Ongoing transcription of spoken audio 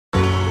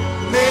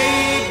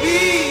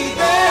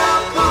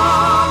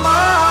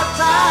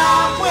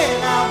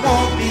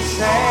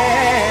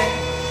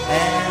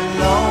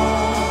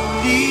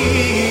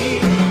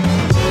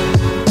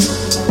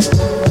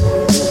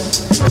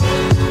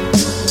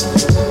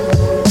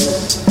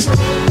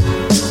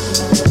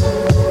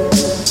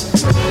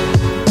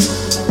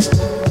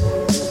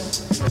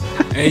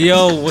Hey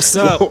yo, what's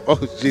up?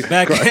 Jesus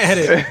Back Christ. at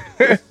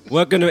it.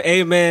 Welcome to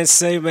A Man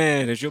Say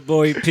Man. It's your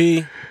boy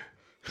P.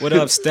 What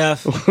up,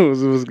 Steph? It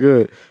was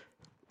good.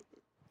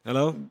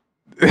 Hello?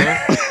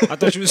 I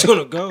thought you was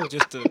gonna go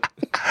just to.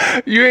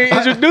 You ain't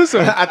introduce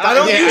him. I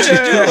don't usually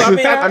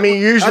do. I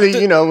mean,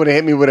 usually, you know, when they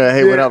hit me with a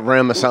 "Hey, what up,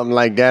 Rim" or something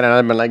like that, and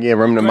I've been like, "Yeah,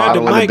 Rim the Grab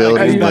the model in the mic,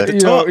 building." like, But you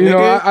talk,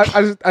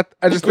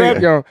 I just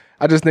think,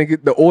 I just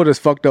think the order's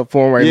fucked up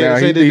for him right now.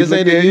 This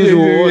ain't the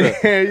usual order.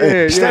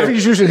 Yeah. Steph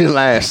usually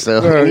last,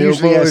 so he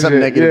usually has something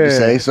negative to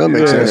say, so it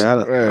makes sense. I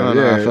don't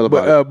know how I feel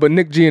about it. But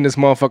Nick G in this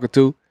motherfucker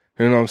too.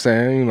 You know what I'm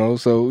saying? You know,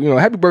 so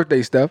happy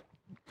birthday, Steph.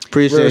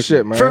 Appreciate Real you.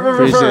 shit, man.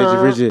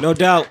 Appreciate you. No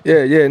doubt.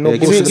 Yeah, no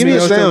bullshit. Give me a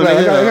sound, I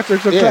nigga.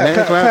 got to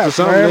Yeah, clap for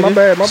something, man.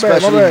 nigga. My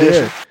Special bad.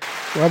 edition.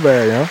 My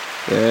bad,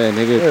 Yeah,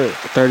 nigga.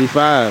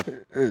 35. 30.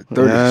 You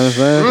know what I'm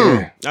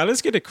saying? Now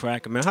let's get it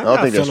cracking, man. How I don't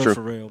y'all think that's feeling true.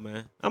 for real,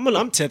 man?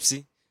 I'm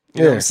tipsy.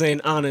 You know what I'm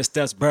saying? Honor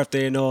Steph's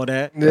birthday and all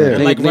that. Yeah.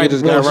 And like Nigga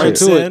just got right to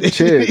said, it.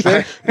 Cheers.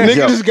 Nigga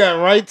just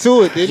got right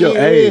to it. Yo,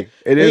 hey,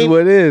 it is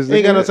what it is.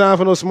 Ain't got no time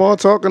for no small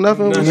talk or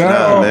nothing. No,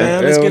 Nah,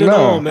 man. Let's Hell get it no.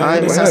 on, man. All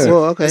right, It's-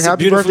 well, okay. it's a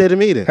Happy beautiful- birthday to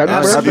me then.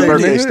 Happy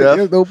birthday, Steph.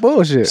 There's no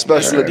bullshit.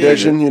 Special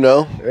edition, you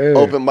know, Yeah.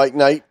 open mic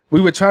night. We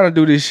were trying to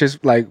do this shit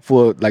like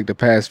for like the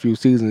past few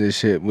seasons and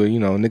shit, where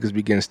niggas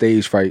be getting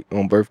stage fright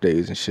on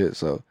birthdays and shit.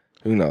 So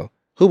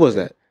Who was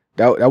that?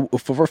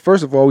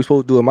 first of all, we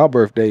supposed to do it my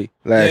birthday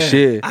last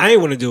year. I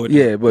ain't want to do it.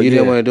 Yeah, but You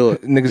didn't want to do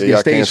it. Niggas Yeah, get y'all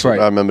stage canceled. fright.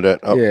 I remember that.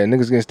 Oh, Yeah,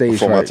 niggas getting stage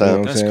Before my fright. You know time. what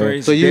I'm That's saying?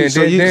 crazy. So you,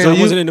 so you, Then- so I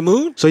you, wasn't in the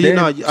mood. so you then-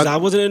 know, I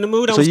wasn't in the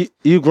mood. I so was.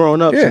 you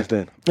grown up Yeah. since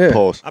then. Yeah,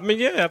 Pause. I mean,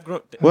 yeah, I've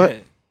grown. What? Yeah.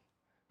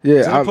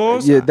 Is yeah, that a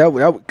pause? yeah.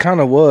 That kind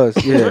of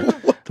was, yeah.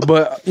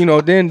 But then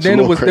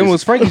it was crazy.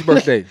 Frankie's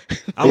birthday.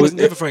 I wasn't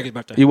there for Frankie's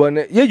birthday, You wasn't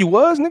there? Yeah, you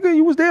was, nigga.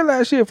 You was there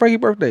last year, Frankie's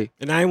birthday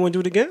and I ain't want to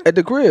do it again. at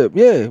the crib.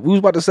 Yeah, we was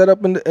about to set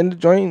up in the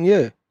joint.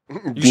 Yeah,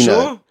 You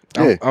sure?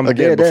 Yeah, I'm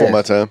again, dead before ass.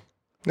 my time.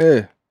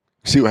 yeah,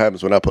 See what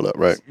happens when I pull up,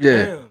 right?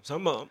 yeah. Damn. So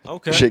I'm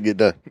okay. Shit get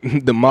done.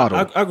 The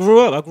model. I grew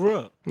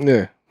up.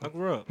 Yeah. I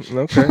grew up.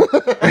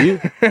 Okay.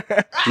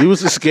 You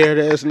was a scared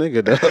ass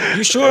nigga, though.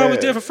 You sure I was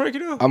there for Frankie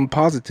though? I'm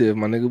positive,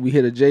 my nigga. We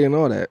hit a J and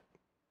all that.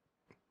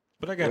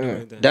 But I got to do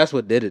anything. That's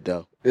what did it,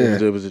 though. Yeah.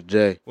 It was a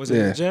J. Was it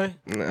Yeah. Jay?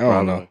 I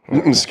don't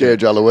know.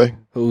 Scared y'all away.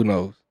 Who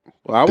knows?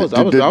 Well, I was Did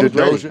ready.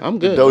 Doja- I'm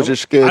good. did Doja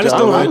scared I just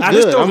y'all don't- away? I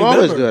just good. don't I'm always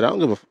remember. good. I don't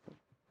give a.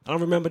 I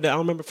don't remember that. I don't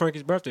remember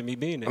Frankie's birthday. Me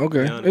being there. to be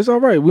Okay, honest. it's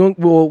all right. We don't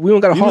got to You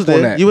was harp on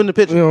there. that. You in the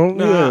picture. know,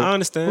 No, yeah. I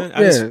understand.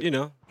 I just,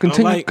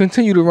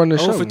 Continue to run the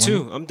show. for man.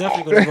 2. I'm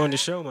definitely gonna run the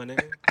show, my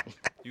nigga.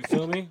 You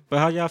feel me? But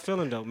how y'all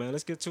feeling though, man?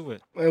 Let's get to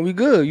it. Man, we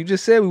good. You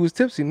just said we was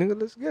tipsy, nigga.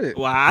 Let's get it.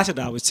 Well, I said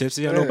I was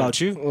tipsy. I know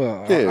about you.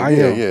 Well, Yeah, I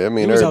yeah, am. yeah. I You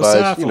mean, was outside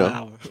everybody's, for you an know,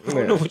 hour. I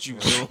don't know what you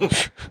doing.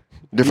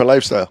 different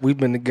lifestyle. We've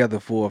been together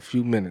for a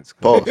few minutes.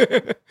 Pause.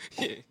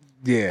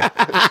 Yeah.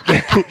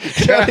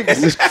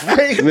 This is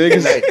crazy.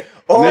 Niggas.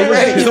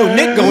 Already. Yo,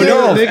 Nick going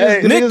on.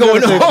 Niggas Nick gotta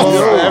going say pause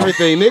for on.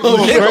 everything. Nick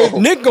going crazy.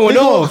 Nick going He going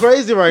off.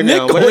 crazy right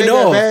now. Nick But it ain't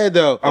going that off. bad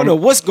though. I don't know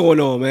what's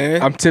going on,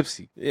 man. I'm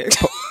tipsy. Yeah.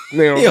 You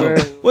know what I'm Yo,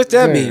 saying? what's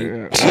that Yeah, mean?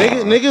 yeah.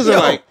 Niggas are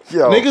like,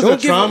 Yo, niggas don't are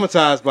give a-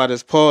 traumatized by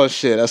this pause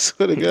shit. I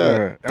swear to God.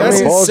 Yeah. That's I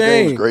mean, Pause game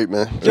was insane. great,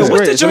 man. Yo, It's what's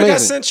great. the It's joint I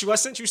amazing. sent you? I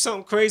sent you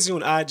something crazy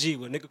on IG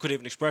where nigga couldn't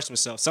even express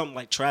himself. Something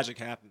like tragic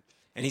happened.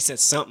 And he said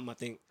something, I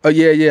think. Oh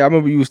yeah. I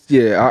remember you.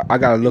 I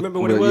gotta look. remember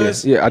what it but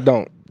was? Yeah, I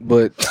don't.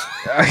 But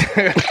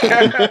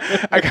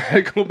I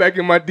gotta go back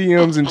in my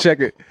DMs and check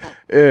it.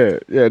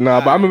 Yeah. Nah,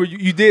 but I remember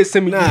you did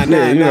send me. Nah,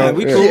 yeah, you know,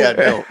 we yeah. cool. Yeah, I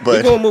don't,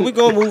 but We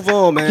gonna move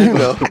on, man. you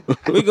know,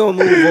 We gonna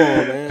move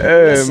on, man.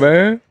 Hey, Listen,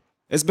 man.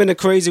 It's been a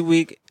crazy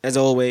week as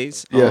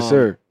always. Yes,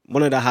 sir.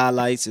 One of the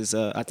highlights is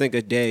I think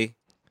a day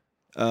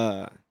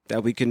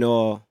that we can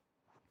all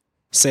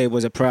say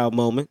was a proud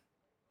moment.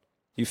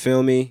 You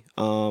feel me?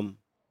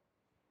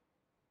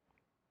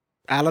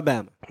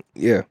 Alabama,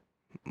 Yeah.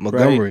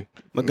 Montgomery.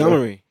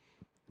 Montgomery.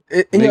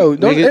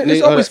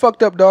 It's always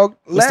fucked up, dog.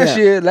 What's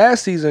that?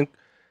 Last season,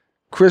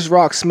 Chris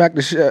Rock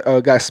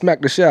got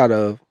smacked the shit out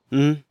of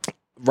Mhm.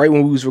 right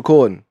when we was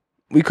recording.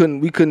 We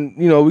couldn't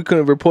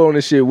report on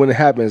this shit when it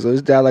happened. So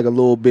it's down like a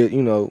little bit,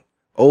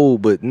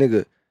 old, but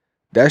nigga,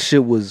 that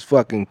shit was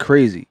fucking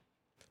crazy.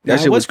 That Nah,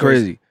 shit it was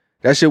crazy.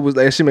 That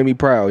shit made me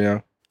proud,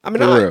 yo. I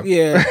mean, For real.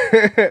 yeah.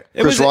 It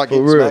Chris was- Rock for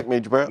getting real. smacked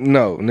made you proud.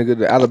 No, nigga,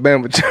 the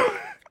Alabama.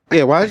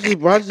 Yeah, why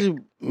did you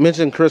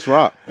mention Chris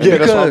Rock? Yeah,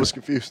 that's why I Because- was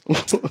confused. Yo,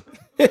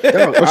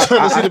 I'm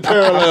trying to see the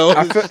parallel.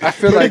 I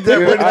feel like Where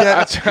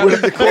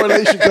did the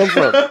correlation come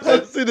from?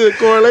 see the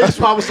correlation. That's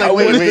why I was like,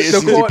 wait,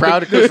 is he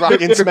proud of Chris Rock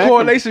getting the smacked?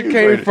 correlation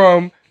came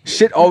from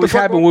shit always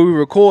happen when we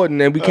recording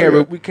and we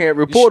can't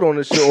report on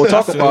the show or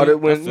talk about it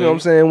when you know what I'm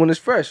saying when it's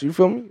fresh. You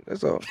feel me?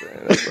 That's all.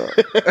 Man. That's all.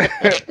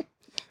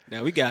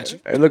 Now we got you.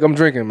 Hey, look, I'm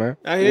drinking, man.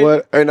 I hear you.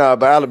 What? Hey, nah,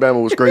 but Alabama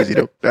was crazy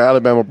though. The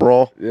Alabama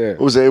brawl. Yeah. It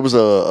was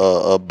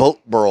a boat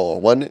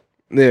brawl, wasn't it?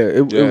 Yeah,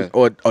 it was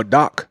or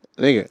Doc,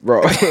 Nigga,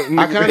 bro.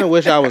 I kind of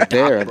wish I was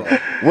there. Though.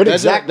 What That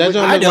exactly? joint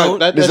I look like- don't.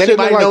 that Does shit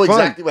anybody look know like fun.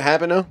 exactly what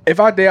happened though? If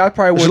I did, I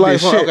probably wouldn't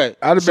It's do like shit. fun. Okay,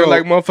 I'd have so- been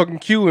like motherfucking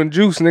Q and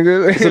Juice,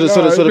 nigga.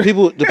 So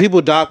the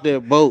people docked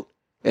their boat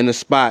in the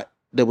spot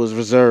that was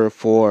reserved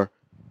for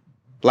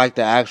like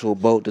the actual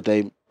boat that they,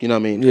 you know what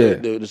I mean? Yeah.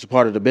 It's a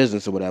part of the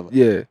business or whatever.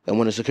 Yeah. And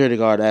when the security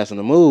guard asked them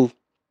to move,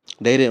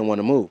 they didn't want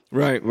to move.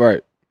 Right.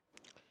 Right.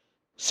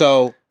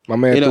 So My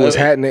man threw his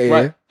hat in the air.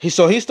 Right. He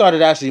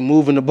started actually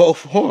moving the boat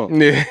for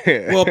him. Yeah.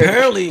 Well,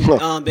 apparently,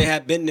 they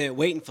had been there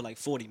waiting for like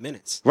 40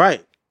 minutes.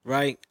 Right.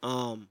 Right.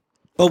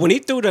 But when he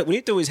threw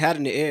his hat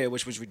in the air,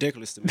 which was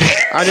ridiculous to me.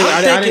 I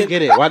didn't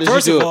get it. Why did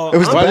you do it? all,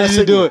 Why did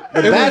you do it?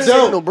 It was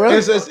dope, bro.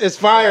 It's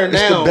fire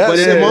now, but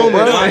in the moment,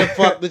 why the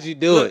fuck did you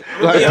do it?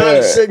 Look, be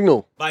honest.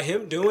 Signal. By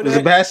him doing It was a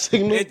that, bad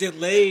signal. it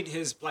delayed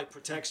his like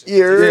protection.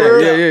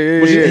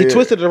 Yeah. He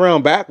twisted it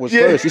around backwards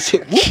first. He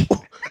said,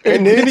 whoop,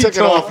 And then he took it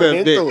off that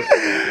and bitch. threw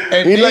it.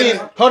 And He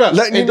then, hold up.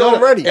 letting you and know then-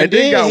 I'm ready. And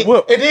then he got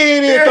whooped. And then he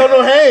didn't even throw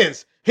no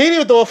hands. He didn't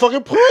even throw a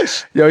fucking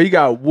punch. Yo, he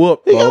got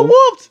whooped, He bro. got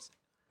whooped.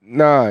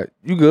 Nah,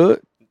 you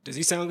good? Does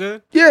he sound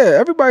good? Yeah,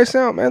 everybody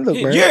sound, man. Look,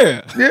 man.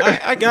 Yeah.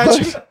 I got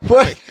you.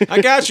 What?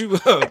 I got you,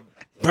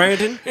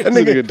 Brandon. That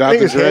nigga, Dr.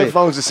 nigga's Dre.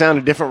 headphones are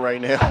sounding different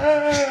right now.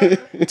 Hey,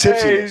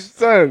 Tipsiness.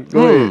 son.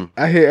 Go ahead.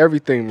 I hear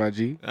everything, my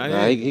G.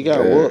 Nah, he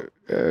got whooped.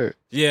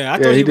 Yeah, I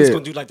thought he he was did.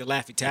 gonna do like the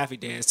Laffy Taffy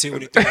dance too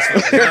when he threw his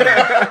fucking hat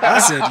out. I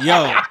said,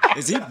 "Yo,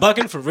 is he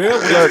bucking for real?"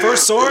 When I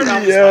first saw it, I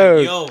was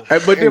like, "Yo."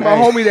 Hey, but then my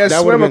homie that,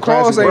 that swam would've been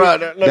across, classic.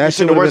 ain't, Bro, that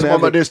shit the worst one,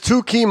 but there's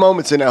two key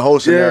moments in that whole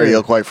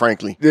scenario, quite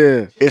frankly.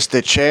 yeah. It's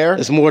the chair.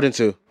 It's more than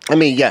two. I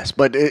mean, yes,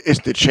 but it's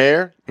the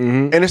chair,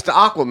 and it's the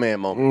Aquaman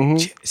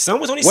moment. Son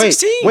was only Wait,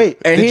 16. wait.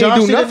 And Did he y'all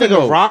ain't do see that nothing, nigga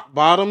though. rock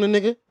bottom the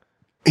nigga?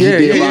 Yeah,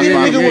 He hit the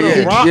nigga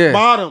with a rock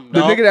bottom, The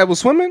dog. nigga that was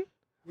swimming?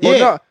 Yeah, Or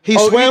no? he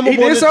Oh, swam he up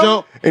on did the something?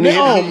 jump. And he hit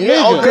Oh, the- yeah,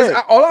 nigga.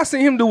 Because all I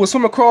seen him do was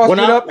swim across, When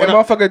get I- up, and when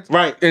I- motherfucker,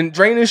 right. and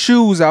drain his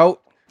shoes out,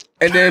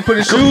 and then put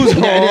his shoes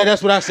on. Yeah,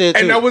 that's what I said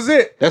too. And that was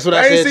it. That's what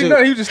I ain't said, seen too.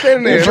 nothing. He was just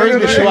standing there. The first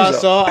draining his video I shoes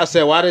out. saw, I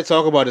said, why they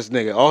talk about this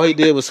nigga? All he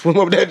did was swim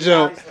up that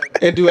jump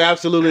and do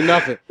absolutely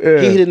nothing. Yeah.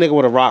 He hit a nigga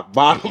with a rock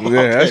bottom. off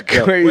Yeah, that's that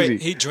jump. crazy.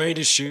 Wait, he drained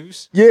his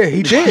shoes. Yeah,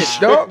 he did,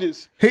 dog.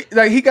 Goodness.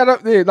 He got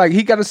up there, like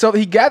he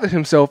gathered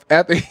himself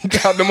after he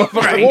got the motherfucking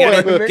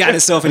Right, water. got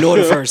himself in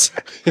order first.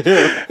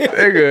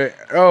 Nigga,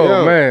 oh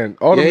Yo. man,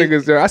 all the Yeah,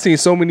 niggas there. I seen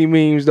so many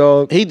memes,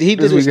 dog. He did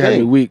this his week had me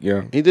thing. weak,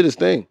 yo. He did his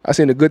thing. I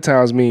seen the Good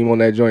Times meme on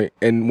that joint,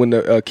 and when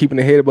the keeping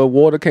the head above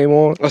water came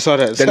on, I saw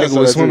that. that I nigga saw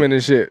was that too. swimming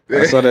and shit.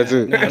 I saw that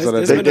too. Nah, I saw that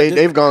this- too. this-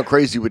 They've gone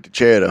crazy with the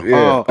chair though.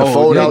 Yeah. The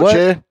fold out what?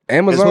 chair.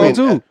 Amazon It's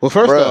too. Well,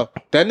 first Bruh. off,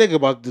 that nigga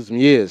about to do some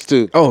years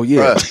too. Oh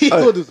yeah. Bruh. He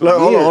gonna do some Look,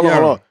 hold years.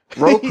 on.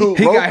 Roku.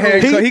 He got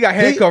handcuffed. He got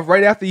handcuffed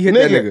right after he hit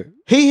that nigga.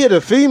 He hit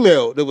a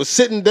female that was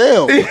sitting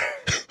down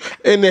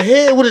in the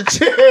head with a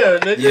chair.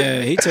 Nigga.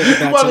 Yeah, he took it You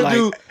back about to to like.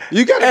 do?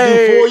 You got to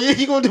Hey. do 4 years.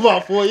 You gonna do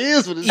about 4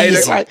 years for this? Hey,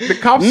 Easy. the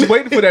cops was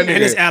waiting for that nigga.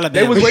 And it's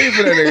Alabama. They was waiting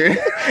for that nigga.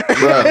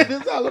 Bruh.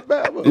 This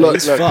Alabama. Look,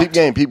 he's peep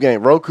fucked.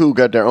 game. Roku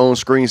got their own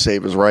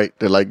screensavers, right?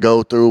 They like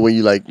go through where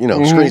you like,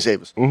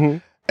 screensavers.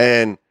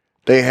 And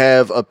they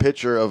have a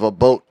picture of a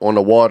boat on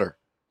the water.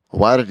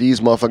 Why did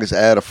these motherfuckers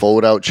add a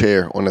fold-out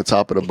chair on the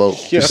top of the boat?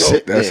 Just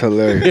sit That's there.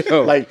 hilarious.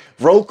 Yo. Like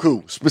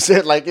Roku,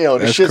 specific. Like this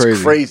That's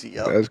shit's crazy,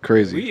 yo. That's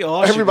crazy. We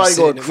all Everybody should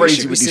be going sitting- we crazy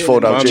should be with these sitting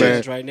fold-out in the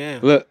chairs. right now.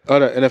 Look,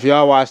 hold up. And if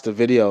y'all watch the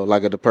video,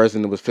 like of the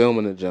person that was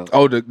filming the jump,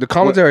 Oh, the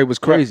commentary was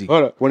crazy.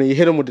 Hold up. When he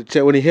hit him with the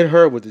chair, when he hit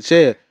her with the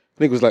chair,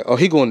 nigga was like, "Oh,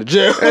 he going to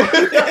jail."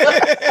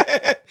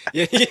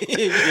 Yeah,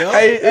 yeah.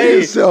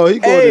 Hey, So he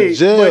going to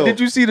jail. But did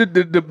you see the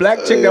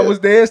black chick that was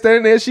there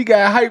standing there? She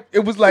got hyped.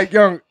 It was like,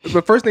 young.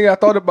 The first thing I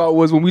thought about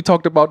was when we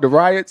talked about the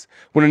riots,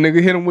 when the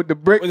nigga hit him with the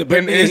brick, With the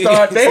brick, and it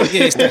started dancing.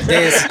 Yeah, it started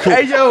dancing.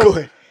 Hey yo,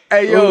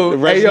 hey yo, The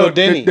hey Reginald yo,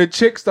 Denny. the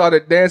chick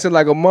started dancing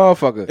like a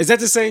motherfucker. Is that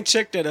the same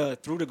chick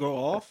that threw the girl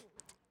off?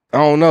 I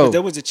don't know.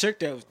 There was a chick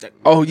that was. That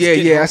Oh was yeah,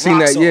 getting yeah, her I seen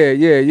rocks that. off.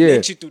 Yeah. And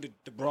then she threw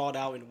the broad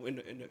out in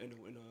the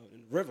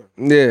river,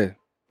 Yeah.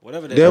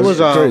 whatever. That there is. was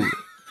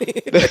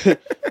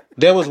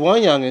there was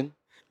one youngin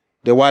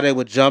that while they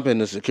were jumping,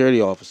 the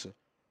security officer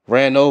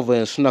ran over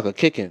and snuck a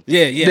kick in.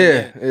 Yeah.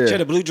 Yeah. She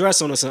had a blue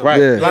dress on or something.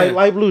 Right, Yeah.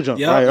 light blue jump.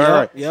 Yep,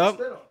 Right. Yep.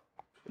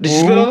 Did you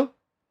spit on him?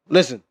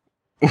 Listen,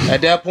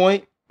 at that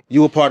point,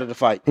 you were part of the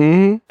fight.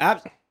 Mm-hmm.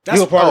 That's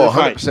You were part Oh, of the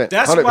fight. 100%.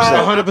 That's 100%.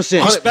 why-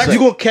 100%. You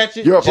gonna catch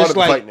it You're a part just of the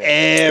like fight now.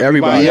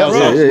 everybody else.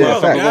 Everybody else, yeah,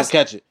 Motherfucker fact. gonna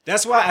catch it.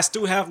 That's why I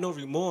still have no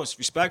remorse,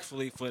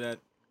 respectfully, for that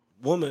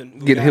woman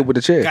who Getting hit with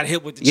the chair. Got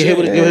hit with the Get chair.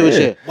 hit with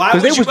shit. Why 'Cause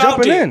was they you was out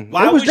jumping there? in.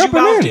 Why They was was you jumping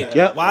out in. there?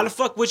 Yep. Why the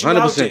fuck was you 100%.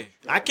 out there?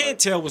 I can't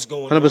tell what's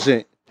going on.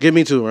 100%. Give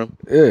me two, Rim.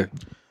 Yeah.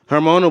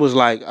 Hermona was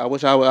like, I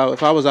wish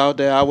if I was out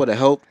there, I would have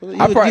helped. You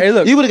hey,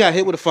 look. would have got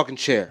hit with a fucking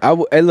chair.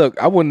 Hey,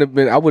 look, I wouldn't have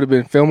been. I would have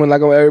been filming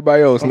like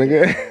everybody else,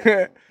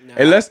 nigga.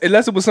 unless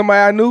it was somebody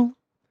I knew.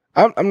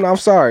 I'm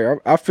sorry.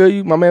 I feel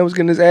you. My man was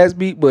getting his ass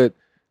beat, but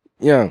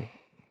young,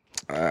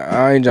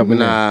 I ain't jumping in.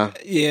 Nah.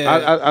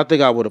 Yeah. I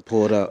think I would have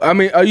pulled up. I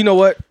mean, you know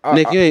what?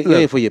 Nick, you look,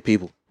 ain't for your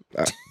people.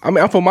 I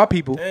mean, I'm for my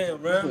people.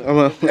 Damn,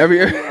 bro.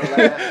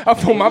 I'm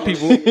for my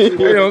people. You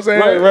know what I'm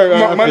saying?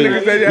 Right. My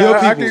niggas say, Your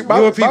I people. keep my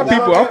Your people.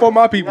 people. I'm for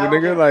my people,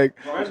 nigga. Like,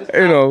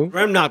 you know.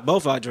 Rem knocked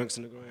both our drinks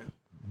in the ground.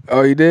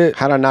 Oh, you did?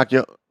 How'd I knock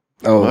you?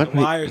 Oh, What?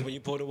 Wires, when you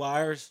pull the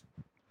wires.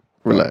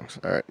 Relax.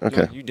 All right.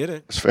 Okay. You did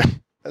it. That's fair.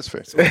 That's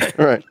fair.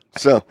 All right.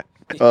 So,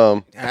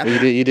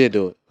 You did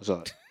do it.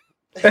 Sorry.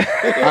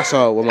 I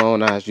saw it with my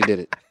own eyes. You did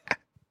it.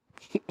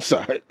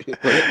 Sorry.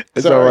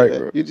 It's all right,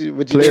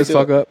 bro. Players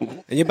fuck up.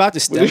 And you're about to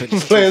step in.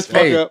 Players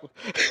fuck Hey. up.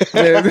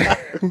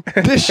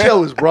 This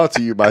show is brought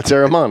to you by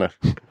Terramana,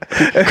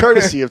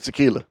 courtesy of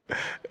tequila.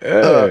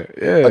 Yeah.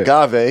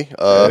 Agave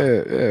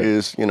Yeah.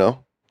 is,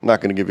 not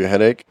going to give you a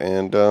headache.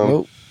 And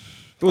Nope.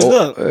 What's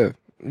up?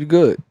 You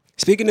good?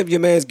 Speaking of your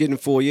man's getting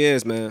 4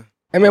 years, man.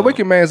 Hey man, wake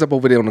your man's up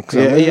over there on the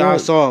club. Yeah, I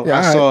saw. Yeah,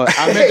 I saw it.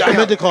 I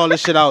meant to call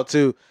this shit out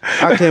too.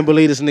 I can't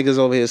believe this nigga's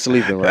over here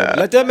sleeping right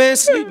now. Let that man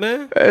sleep,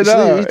 man. Hey, Sleep,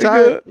 nah, you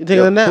tired? good. You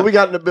taking a nap? who we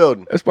got in the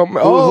building? That's my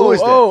man. Who is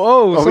that?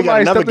 Oh, we got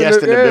somebody another stepped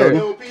guest in the building.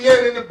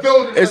 LPN in the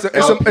building.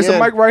 It's a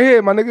mic right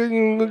here, my nigga.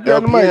 You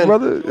got the mic, LPN.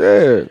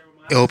 brother.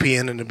 Yeah.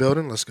 LPN in the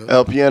building. Let's go.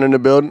 LPN in the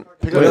building.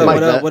 Pick up What the up? mic,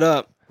 What up? Matt. What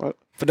up?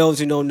 For those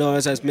who don't know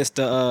us as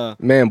Mr.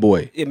 Man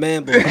boy. Yeah,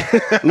 man boy.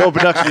 Low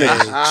production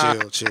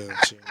niggas.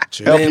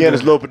 Chill. LPN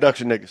is low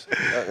production niggas.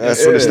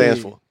 That's what it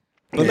stands for.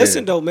 But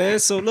listen though, man.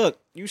 So look,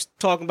 you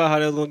talking about how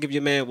they're gonna give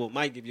your man,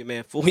 might give your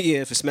man 4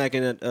 years for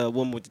smacking a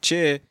woman with the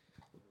chair.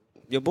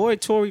 Your boy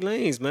Tory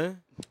Lanez,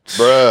 man.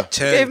 Bruh.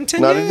 Gave him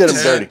 10 No, years. they did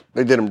him dirty.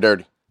 They did him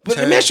dirty. But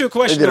let me ask you a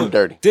question. They did him though.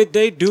 dirty. Did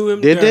they do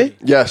him Did dirty? they?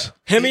 Yes.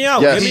 Hear me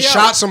out. Yes. Hear me He out.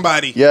 shot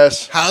somebody.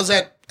 Yes. How's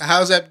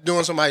that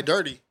doing somebody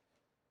dirty?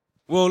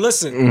 Well,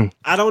 listen.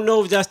 I don't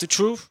know if that's the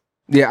truth.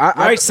 Yeah,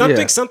 Right?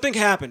 Something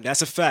happened.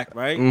 That's a fact,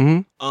 right?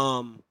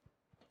 Mm-hmm.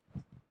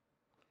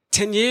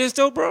 10 years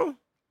though, bro.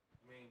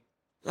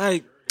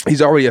 Like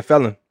He's already a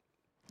felon.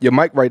 Your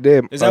mic right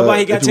there. Is that why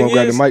he got if you 10 wanna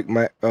grab years? the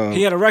mic, Matt.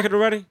 he had a record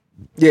already.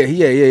 Yeah.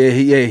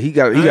 He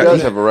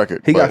does have a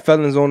record. He got but-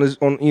 felons on his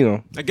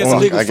I guess on-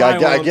 illegal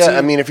firearm too.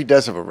 I mean, if he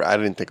does have I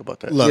didn't think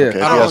about that. Look, Yeah. Okay,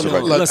 if he I has a don't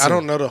record. know. Look, Listen. I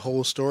don't know the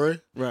whole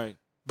story, Right,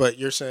 but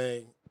you're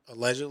saying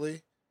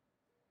allegedly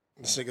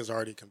this nigga's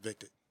already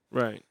convicted.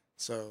 right.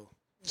 So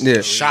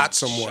Yeah. shot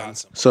someone.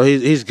 So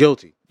he's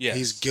guilty. Yeah,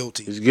 He's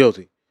guilty. He's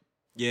guilty.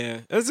 Yeah,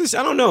 it's just,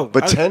 I don't know.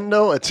 But 10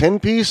 though, a 10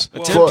 piece? A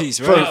 10 piece,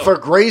 right? For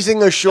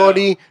grazing a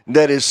shorty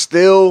that is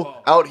still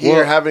out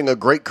here having a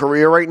great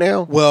career right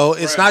now? Well,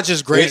 it's not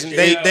just grazing.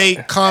 They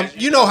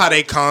you know how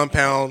they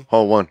compound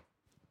Hold on.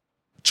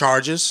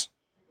 charges.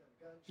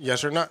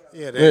 Yes or not?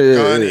 Yeah, they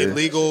gun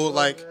illegal,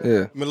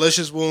 Yeah.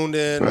 malicious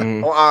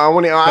wounding. Oh,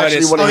 I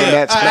actually want to hear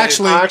Matt's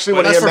actually, I actually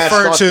want to that's hear Matt's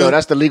referred thoughts, to- though.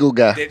 That's the legal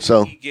guy. Did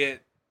So he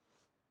get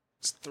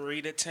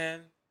 3 to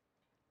 10?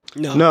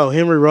 No,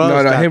 Henry Ruggs.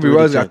 No, got Henry 3 to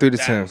Ruggs 10. got 3 to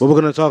 10. But we're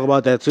gonna talk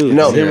about that too.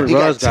 No, Henry he got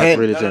Ruggs got 10.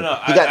 3 to 10.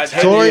 He got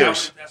 10 Tory-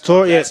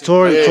 years.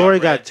 Tory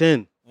got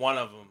 10. One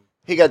of them.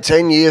 He got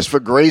 10 years for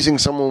grazing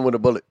someone with a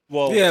bullet.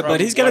 Well, Yeah, from but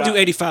he's gonna what do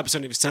I-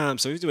 85% of his time,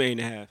 so he's doing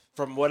 8.5.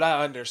 From what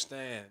I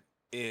understand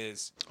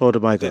is Hold the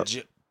mic the up.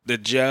 the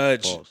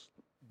judge Pause.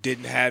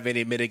 didn't have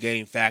any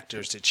mitigating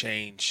factors to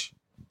change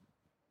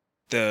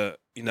the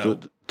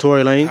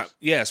Tory Lanez.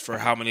 yes, for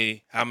how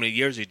many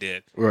years he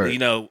did. Right. You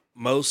know,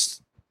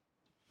 most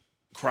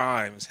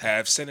crimes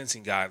have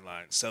sentencing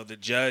guidelines, so the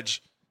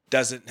judge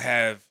doesn't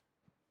have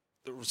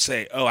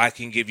say, "Oh, I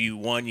can give you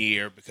 1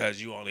 year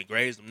because you only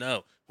grazed them."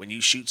 No, when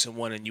you shoot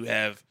someone and you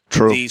have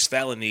True. these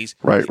felonies,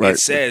 Right, it right.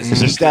 says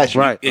It's a statute,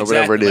 Right. or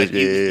whatever it is.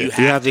 Exactly, like Yeah. you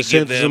You have to give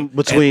sentence them them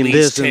between at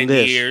least this and 10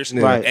 this. years,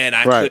 Right, and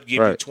I right, could give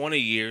you right. 20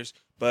 years,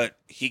 but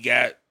he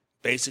got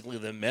basically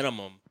the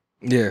minimum.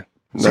 Yeah.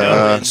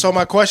 Nah. So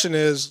my question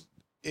is,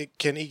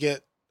 can he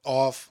get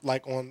off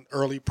like on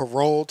early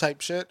parole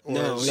type shit? Or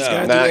No, is- he's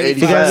gotta Nah, do He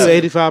 85. got to do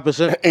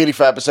 85%.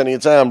 85% of your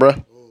time, bro.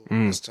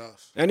 That's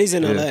tough. And he's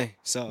in Yeah. LA,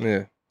 so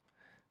Yeah.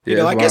 You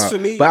know, that's I guess wild. for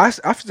me-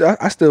 but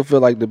I still feel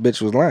like the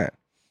bitch was lying.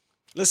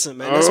 listen,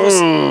 man,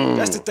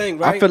 that's the thing,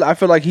 right? I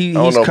feel like he's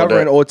don't know about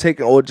covering that. or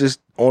taking or just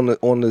on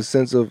the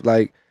sense of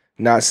like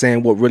not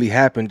saying what really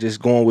happened,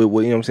 just going with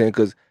what, you know what I'm saying?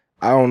 Because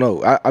I don't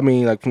know. I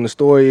mean, like from the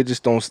story, it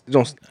just don't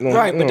right,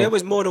 you but know. there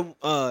was more than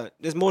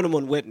there's more than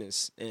one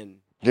witness, and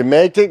Did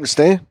Meg take the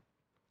stand?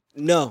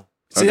 no,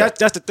 see Okay.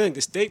 that's the thing.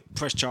 The state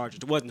pressed charges.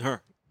 It wasn't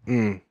her.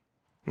 Mm.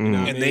 You know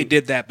what I And mean? they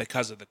did that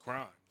because of the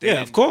crime. They Yeah,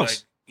 didn't, of course.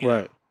 like, you know,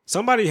 Right.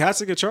 Somebody has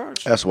to get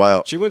charged. That's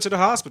wild. She went to the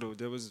hospital.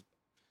 There was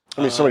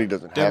I mean, somebody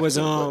doesn't there have was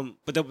to.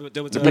 but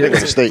there was Depending on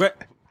the state.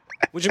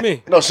 What you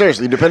mean? No,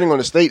 seriously. Depending on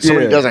the state,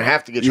 somebody Yeah. doesn't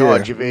have to get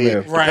charged. Yeah. If Yeah.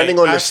 Right. Depending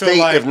on I the feel state,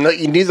 like- if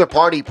neither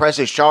party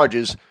presses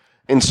charges,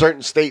 in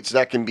certain states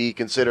that can be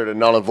considered a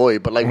null and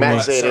void. But like Matt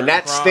but said, in certain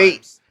that crimes,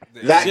 state,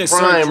 that Yeah,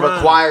 certain crime crime.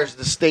 requires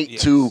the state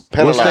to What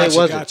penalize. state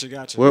was it?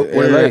 Gotcha. Where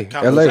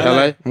LA.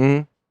 LA?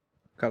 Mm-hmm.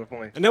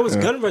 California. And there was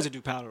Yeah. gun residue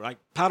powder, like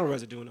powder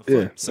residue in the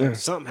Yeah, foot. So yeah.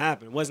 something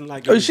happened. It wasn't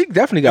like Oh, she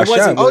definitely got it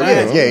wasn't shot. Oh, but, yeah,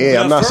 you know. yeah. But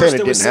I'm at not first saying it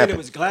they were didn't saying happen. It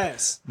was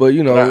glass. But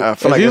you know, I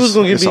feel like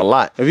it's a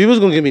lot. If he was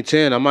gonna give me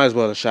 10, I might as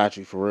well have shot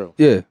you for real.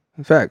 yeah,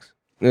 facts.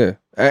 Yeah,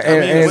 I mean,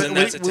 and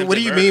that's what do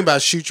you attempted mean by murder.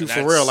 shoot you And for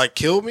that's- real? Like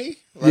kill me?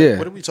 Like, Yeah.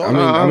 What are we talking I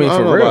mean, about? I for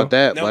don't know real. about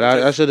that, No, but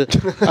I should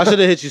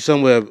have hit you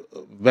somewhere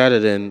better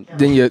than.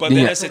 then your But then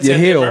then your, it's your attempted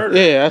heel. murder.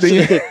 Yeah, I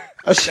Then should.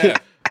 I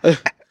should.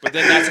 But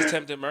then that's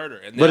attempted murder.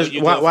 And But now it's,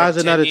 you why, go why from is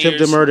it 10 not attempted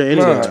years murder to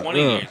anyway? 20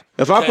 years.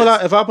 If I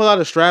pull out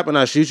a strap and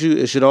I shoot you,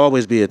 it should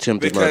always be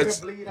attempted murder.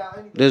 Because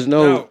There's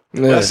no.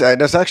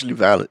 That's actually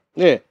valid.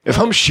 Yeah. If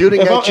I'm shooting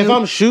If at you, if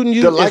I'm shooting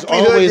you, the it's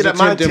likelihood always that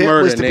my attempted intent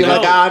murder. was to be Nigga.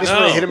 like, I just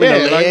want to hit him in the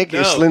Yeah, like, leg.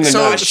 It's slim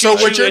So- enough. so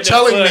what you're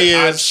telling me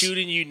I'm is-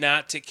 shooting you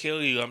not to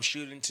kill you. I'm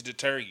shooting to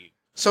deter you.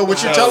 So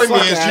what you're No, telling me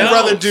fuck is out. you'd No,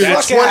 rather do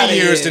that's 20 outta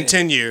years here. than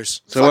 10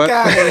 years. So what?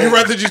 You'd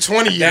rather do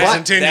 20 years That-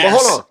 than 10 that-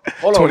 years. But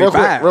hold on, real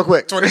 25.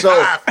 quick. 25.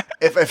 So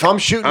if I'm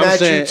shooting I'm at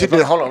saying, you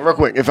to hold on, real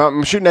quick. If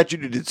I'm shooting at you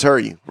to deter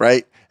you,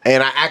 right?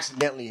 And I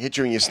accidentally hit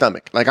you in your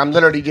stomach, like I'm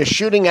literally just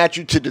shooting at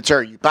you to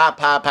deter you, pow,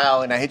 pow,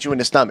 pow, and I hit you in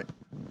the stomach,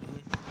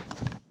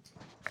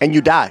 and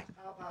you die.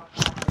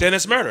 Then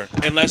it's murder,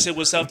 unless it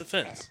was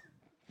self-defense.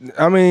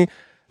 I mean,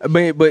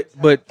 but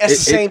That's the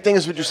same thing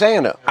as what you're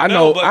saying, though. I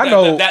know, but I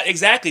know. that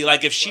exactly.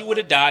 Like if she would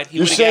have died, he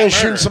You're would have saying got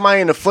shooting murdered.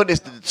 somebody in the foot is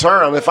to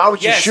deter him. If I was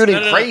just Yes, shooting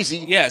no.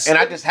 crazy, Yes. and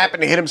I just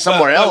happened to hit him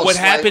somewhere But else, what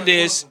like- happened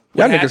is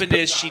Y'all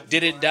niggas she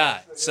didn't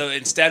die. So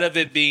instead of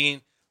it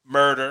being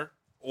murder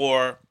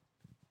or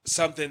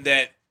something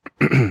that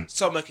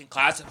someone can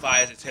classify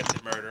as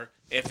attempted murder,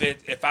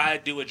 if I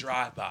do a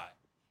drive-by,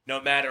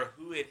 no matter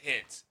who it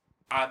hits,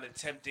 I'm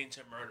attempting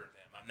to murder them.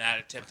 I'm not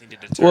attempting to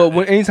deter Well,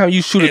 them. anytime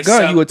you shoot a If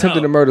gun, some- you attempted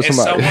no, to murder if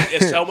somebody.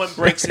 If someone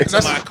breaks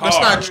into my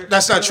car,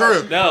 That's not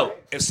true. no,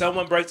 if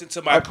someone breaks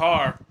into my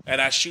car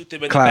and I shoot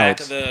them in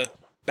Clouds. the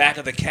back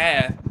of the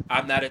cab,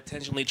 I'm not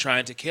intentionally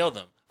trying to kill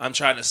them. I'm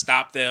trying to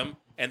stop them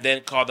and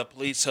then call the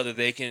police so that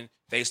they can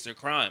face their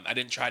crime. I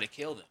didn't try to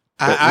kill them.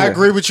 I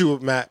agree with you,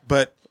 Matt,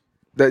 but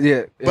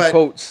In But-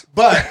 quotes.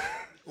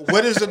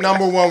 what is the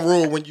number one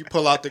rule when you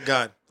pull out the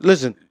gun?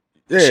 Listen,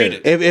 Yeah. Shoot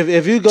it.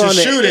 if you go To in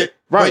there- shoot it,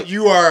 right? but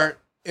you are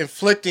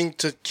inflicting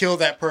to kill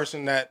that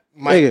person that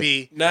might Nigga.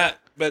 be. Not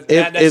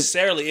If-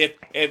 necessarily.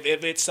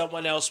 If it's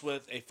someone else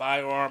with a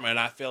firearm and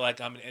I feel like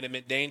I'm in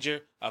imminent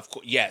danger, of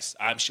course, yes,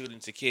 I'm shooting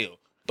to kill.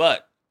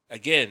 But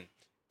again,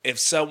 if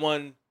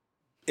someone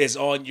is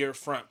on your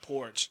front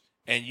porch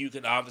and you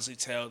can obviously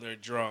tell they're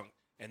drunk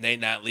and they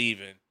not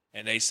leaving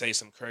and they say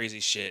some crazy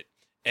shit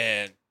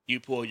and you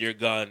pull your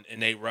gun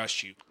and they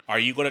rush you, are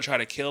you going to try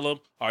to kill them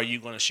or are you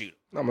going to shoot them?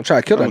 I'm gonna try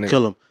to kill that I'm nigga. gonna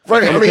kill him.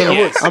 Right, I mean,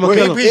 Yes. I'm gonna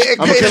kill him.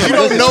 If you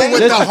don't know what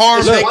the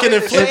harm they can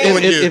inflict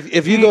on you.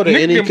 If you go to Nigga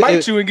any can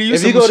bite you and give you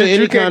if you some go to shit you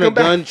any can't kind of come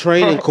back. gun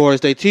training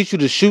course, they teach you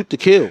to shoot to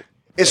kill.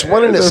 it's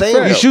one and the It's a same.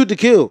 fact. You though. shoot to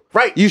kill.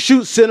 Right. You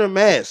shoot center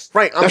mass.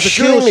 Right, I'm That's a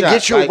shooting kill to shot.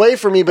 get you Like, away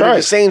from me, but at the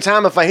right. same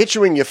time, if I hit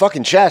you in your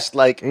fucking chest,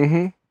 like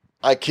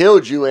I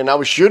killed you and I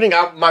was shooting,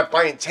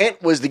 my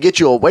intent was to get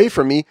you away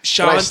from me. but I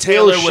Sean still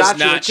Taylor was shot you and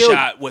not killed you.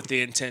 shot with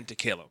the intent to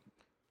kill him.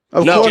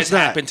 Of He course just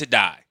not. happened to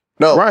die.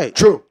 No, Right.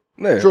 True.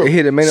 Yeah, True. it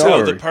hit him in the So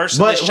artery. the person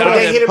But that hold shot on, him,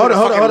 hit him in the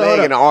fucking leg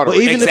and the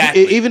artery. But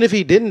Exactly. even if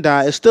he didn't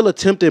die, it's still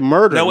attempted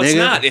murder. no, it's nigga.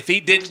 not. If he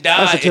didn't die,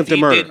 That's if attempted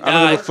he murder. didn't I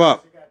don't die, give a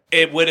fuck.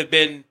 it would have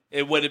been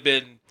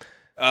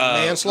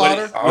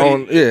Manslaughter?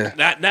 Yeah.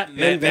 not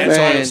Man.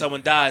 manslaughter if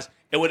someone dies.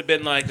 It would have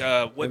been like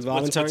what's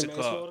Involuntary it called?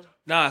 manslaughter?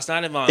 No, it's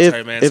not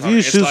involuntary If manslaughter. you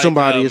It's shoot like,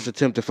 somebody, it's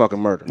attempted fucking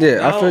murder. Yeah,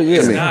 no, I feel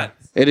it's yeah. not.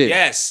 It is.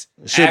 Yes,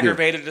 should be.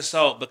 aggravated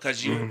assault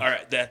because you are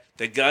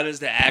the gun is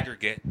the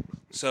aggregate.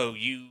 So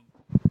you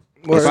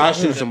If I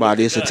shoot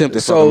somebody, it's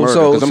attempted So- fucking murder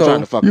so- because I'm so- trying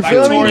to fucking You like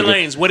feel kill me?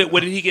 Tory you. Lanez. What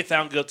did he get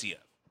found guilty of?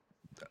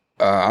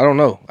 I don't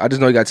know. I just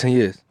know he got 10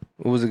 years.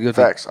 What was it good?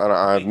 Facts.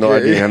 I have no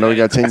idea. I know he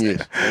got 10 years.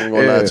 I ain't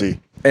gonna lie to you.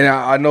 And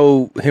I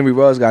know Henry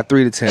Ruggs got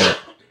 3 to 10.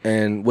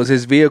 And was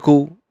his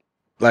vehicle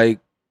like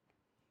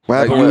What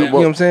Like, happened you with know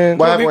what I'm saying?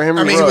 What happened with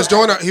Henry I mean, he was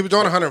Ruggs?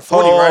 doing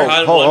 140, Oh,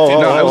 right?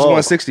 No, it was oh.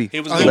 160. He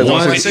was Oh, like he was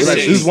 156.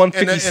 160. He was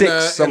 156, In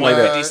a- something in like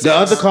a- that. The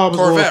other car was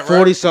going Corvette, right?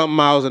 40 something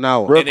miles an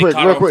hour. Real And they quick,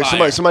 caught real on quick.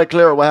 fire. Somebody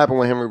clear up what happened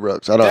with Henry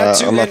Ruggs. That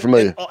too, I'm not and-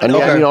 familiar. I need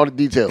okay. all the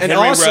details. And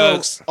Henry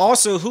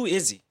also, Ruggs. who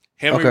is he?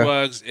 Henry Okay.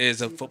 Ruggs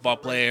is a football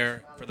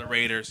player for the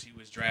Raiders. He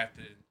was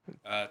drafted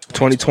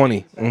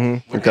 2020.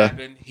 Mm-hmm. What Okay.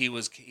 happened? He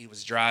was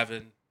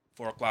driving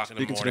 4 o'clock in the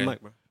Speaking to the morning,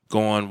 mic, bro.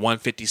 going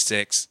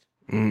 156,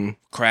 Mm-hmm.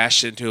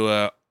 crashed into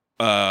a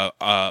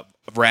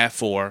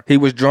RAV4. He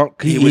was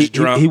drunk. He was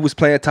drunk. He was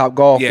playing top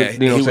golf. Yeah, you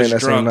know what he I'm saying? was That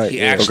same drunk. night.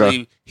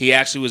 He Yeah.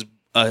 actually was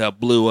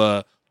blew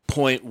a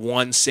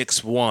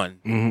 .161,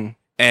 Mm-hmm.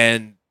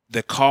 and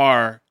the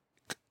car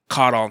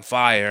caught on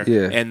fire.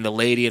 Yeah. And the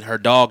lady and her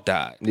dog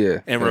died. Yeah.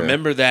 And yeah.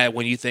 remember that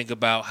when you think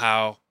about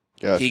how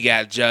Yes. he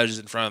got judged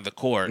in front of the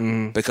court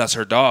Mhm. because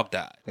her dog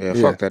died. Yeah,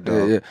 fuck that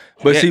dog. Yeah.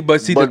 But Yeah. see,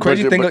 But- the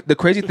crazy thing, but- the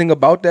crazy thing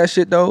about that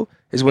shit though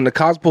is when the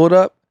cops pulled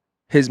up,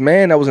 his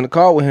man that was in the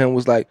car with him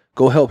was like,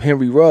 "Go help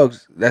Henry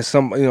Ruggs." That's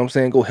some, you know what I'm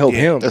saying? Go help Yeah.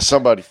 him. That's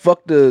somebody.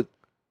 Fuck the,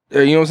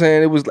 you know what I'm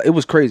saying? It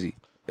was crazy.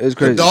 It was The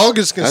crazy. dog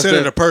is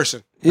considered it. a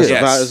person. Yeah.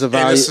 Yes. It's a In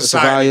value. a It's a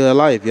society. value of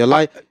life. Your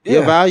life. Your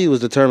Yeah. value is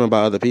determined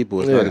by other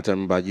people. It's Yeah. not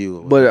determined by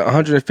you. But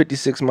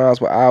 156 miles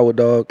per hour,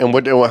 dog. And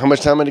how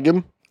much time did he give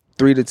him?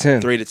 3 to 10.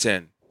 3 to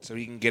 10. So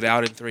he can get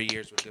out in 3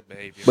 years with good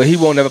behavior. But he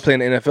won't never play in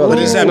the NFL. But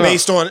again. is that No.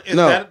 based on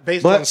No. that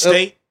based But, on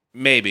state?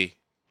 maybe.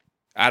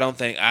 I don't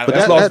think.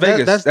 That's Las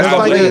Vegas. That's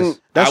Las Vegas.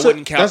 I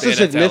wouldn't count That's the a NFL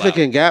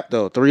significant gap,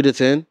 though. 3 to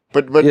 10.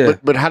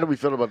 But how do we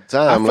feel about the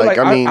time?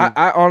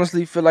 I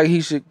honestly feel like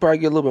he should probably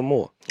get a little bit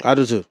more. I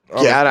do too.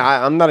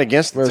 Yeah, I'm not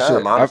against the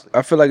time. Honestly.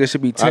 I feel like it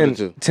should be 10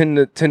 to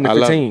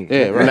 15.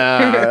 Yeah, right.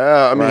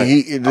 Nah,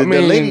 the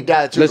lady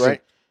died too,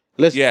 right?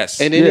 Listen, Yes.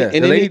 And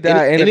the lady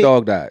died and the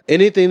dog died.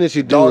 Anything that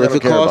you do, Dog I if don't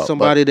it care costs about,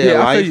 somebody their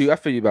life. I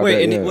feel you about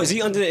Wait, that. and was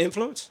he under the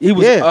influence? He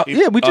was. Yeah.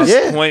 We just.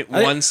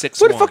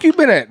 .161. Where the fuck you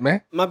been at,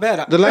 man? My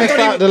bad. The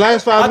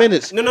last 5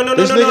 minutes. No.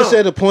 This nigga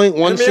said a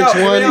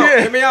 .161.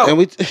 Hear me out. And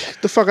we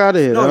the fuck out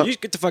of here. No, dog. you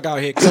get the fuck out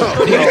of here.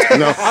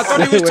 I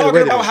thought he was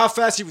talking about how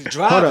fast he was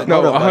driving.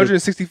 No,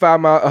 165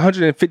 miles,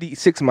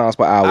 156 miles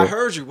per hour. I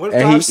heard you. And he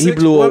 156,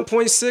 blew up.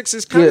 1.6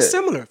 is kind of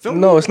similar. Feel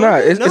No, me? it's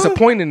not. It's a No?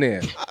 point in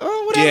there.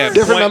 Oh, whatever. Yeah,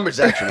 Different numbers,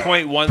 actually.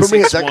 Put me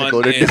in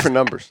technical. They're different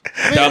numbers.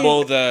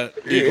 Double the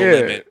legal Yeah.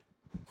 limit,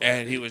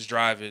 and he was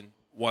driving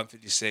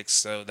 156,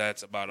 so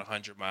that's about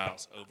 100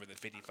 miles over the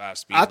 55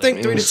 speed I think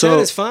limit. 3 to So- 10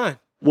 is fine.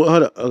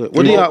 What do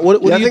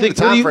you think?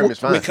 the time frame is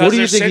fine. What Because do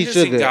you there's think he should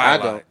sentencing get? I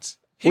don't. guidelines.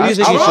 What do you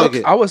think he should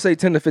get? I would say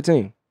 10 to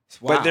 15.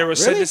 But there were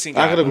sentencing guidelines.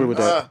 I could agree with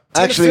that.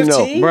 10 to Actually, no.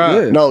 15?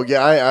 Bruh. Yeah. No,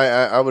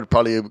 yeah, I would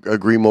probably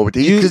agree more with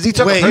you because he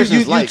took a person's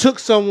you life. took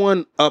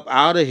someone up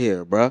out of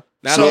here, bruh.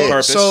 Not So- on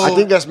purpose. so- I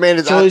think that's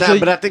mandatory, So-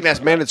 but I think that's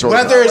mandatory.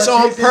 Whether it's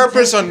on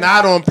purpose or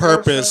not on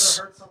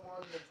purpose.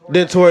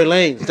 Then Tory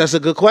Lanez. That's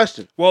a good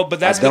question. well, but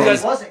that's don't-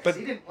 because, wasn't, 'cause but,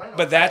 he didn't plan on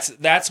but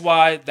that's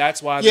why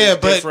Yeah, there's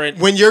but different.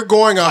 when you're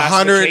going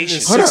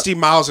classifications. 160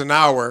 miles an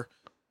hour,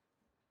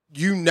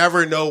 you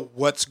never know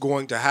what's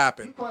going to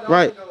happen.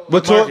 Right.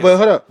 But Marcus,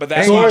 hold up. but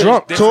that's Ain't why he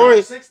drunk? there's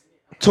different-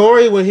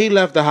 Tory, when he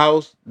left the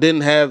house,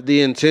 didn't have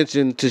the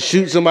intention to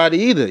shoot somebody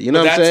either. You know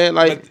but what I'm saying?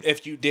 Like, but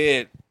if you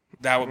did,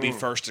 that would be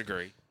first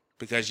degree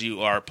because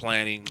you are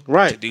planning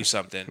Right. to do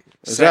something.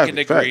 Exactly, Second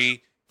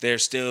degree,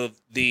 there's still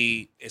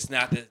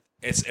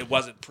it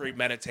wasn't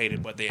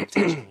premeditated, but the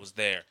intention was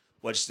there.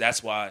 Which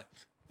that's why,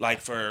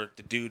 like for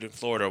the dude in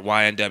Florida,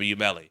 YNW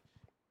Melly,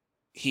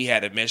 he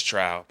had a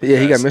mistrial. Yeah,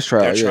 he got because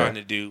mistrial, They're yeah. trying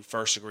to do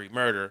first degree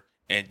murder,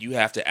 and you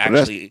have to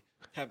actually.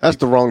 That's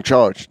the wrong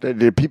charge.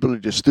 The people are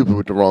just stupid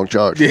with the wrong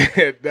charge.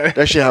 Yeah,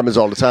 That shit happens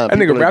all the time. that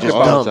nigga People are rapped just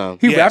about. dumb.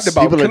 He Yes. rapped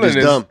about People are killing just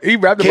this. dumb. He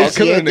rapped about Casey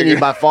killing Anthony nigga.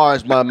 by far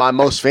is my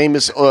most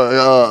famous charge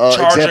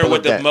her example with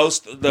of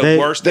that. They-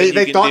 worst They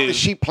that you thought can do. that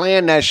she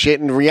planned that shit.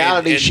 In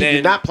reality, And she then-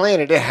 did not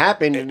plan it. It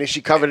happened, and then she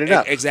covered it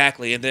up.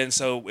 Exactly, and then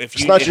so if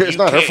you not if your- you it's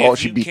not her can't- fault if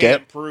she you beat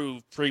can't that.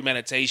 prove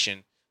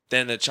premeditation,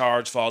 then the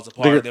charge falls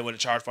apart. Nigga- And then when the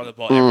charge falls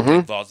apart,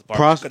 everything falls apart.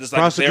 Pros- Because it's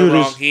like if they're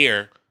prosecutors- wrong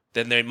here,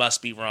 then they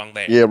must be wrong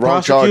there. Yeah,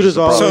 wrong charge. prosecutors is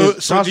the problem.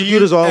 always So do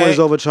prosecutors you- always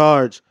hey-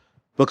 overcharge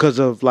because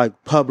of like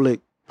public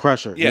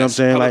pressure. Yes, You know what I'm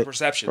saying? public Like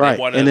perception. right. They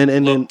want And to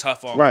then look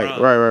tough on right,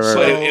 crime. right.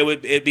 So right.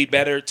 it'd be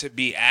better to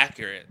be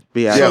accurate.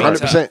 Be Yeah, accurate.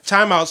 100%.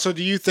 Time out. So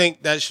do you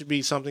think that should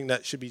be something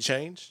that should be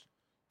changed?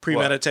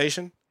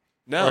 Premeditation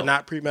No, or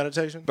not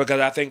premeditation? because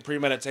I think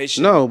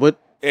premeditation No, but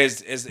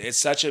is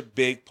such a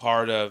big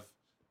part of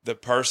the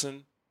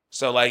person.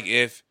 So like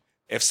if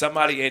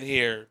somebody in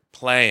here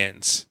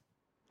plans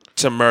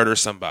to murder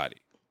somebody,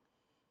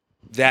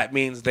 that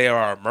means they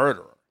are a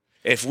murderer.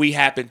 If we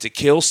happen to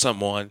kill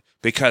someone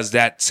because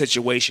that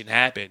situation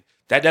happened,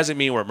 that doesn't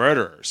mean we're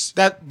murderers.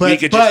 We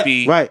could just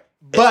be right.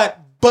 But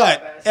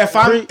if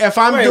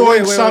I'm Wait, doing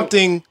wait, wait.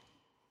 something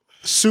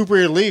super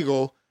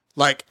illegal,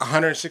 like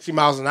 160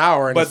 miles an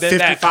hour and but then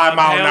 55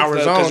 mile an hour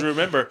because zone,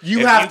 remember, you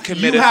if have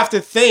committed- you have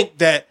to think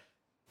that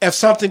if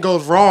something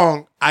goes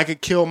wrong, I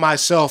could kill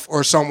myself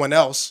or someone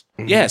else.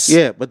 yes,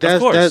 Yeah, but of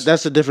course.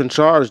 that's a different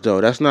charge though.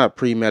 That's not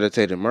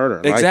premeditated murder.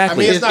 Like,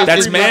 exactly. I mean, it's not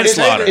That's premeditated.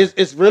 manslaughter.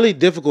 it's really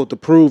difficult to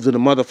prove that a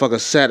motherfucker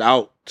set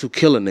out to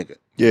kill a nigga.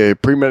 Yeah,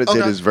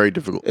 premeditated Okay. is very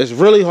difficult. It's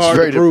really hard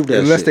very to prove that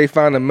Unless shit. they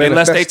find a Unless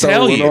they manifesto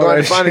tell and you. all They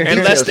that find shit. it-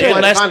 unless details. They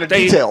unless find the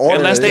they detail order,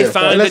 unless they yeah.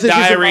 find Unless the it's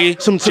just diary,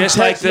 some just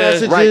like text the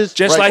messages,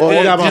 just right, like or the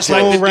I got my just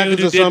like phone the dude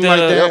records who or did something like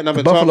that, the and I've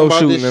been Buffalo talking about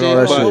shooting this and all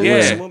shit. that but- shit,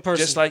 yeah, yeah. One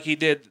person. just like he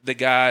did the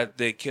guy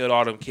that killed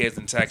all them kids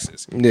in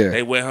Texas. Yeah.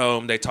 They went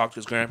home, they talked to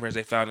his grandparents,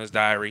 they found his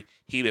diary.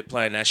 He been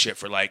playing that shit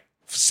for like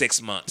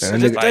 6 months. Yeah,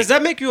 It's nigga- like, Does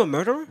that make you a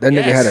murderer? That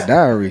nigga Yes. had a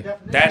diary.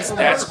 that's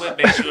what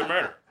makes you a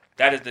murderer.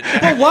 That is the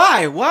But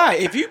why? Why?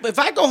 If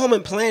I go home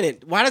and plan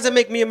it, why does that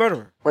make me a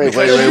murderer? Wait. I've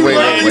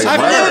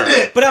murdered.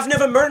 never, but I've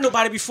never murdered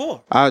nobody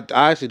before. I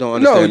actually don't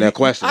understand you- that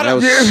question. I That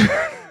don't- was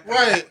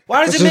Right.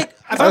 Why does it make? If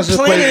I'm that's a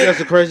planning crazy, it, that's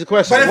a crazy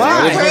question. But if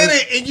Why? you plan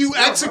it and you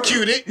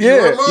execute it, Yeah,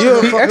 you're a murderer. you're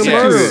a he fucking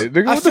executed.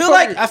 Nigga, I what the feel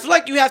fuck?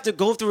 like you have to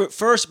go through it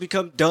first to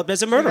become dubbed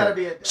as a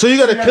murderer. So you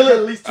gotta kill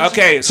it.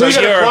 Okay, so you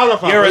gotta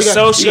qualify. you're a You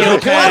gotta- you gotta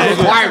sociopath.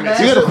 Requirements.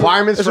 You got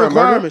requirements It's for a murder?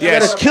 requirements.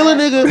 Yes. You gotta kill a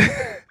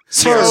nigga.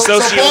 You're a So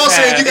Paul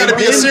said you got to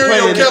be a Been serial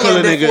planning to kill killer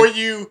a nigga. before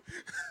you.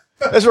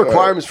 There's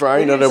requirements for. I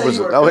didn't know there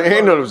was. I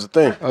didn't know there was a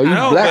thing. Oh, you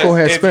No, black but on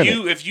head if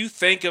spinning. if you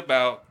think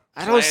about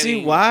I don't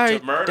see planning why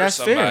to murder that's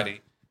fair.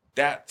 somebody,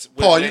 that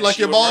Paul, would you make like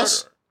your a boss?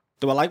 murderer.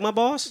 Do I like my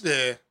boss?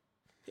 Yeah.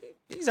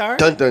 He's all right.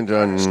 Dun dun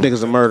dun. This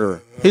nigga's a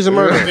murderer. He's a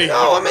murderer.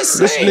 No, I'm This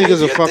insane.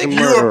 nigga's a fucking You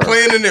murderer. are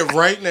planning it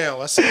right now.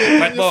 I see it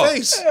Like in your Paul.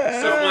 face.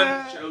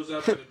 Someone shows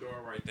up at the door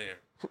right there,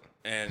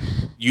 and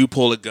you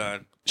pull a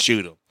gun,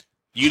 shoot him.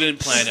 You didn't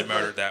plan to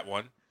murder that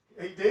one.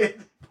 He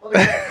did.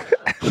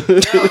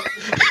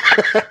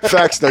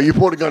 Facts though, you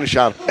pulled a gun and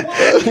shot him.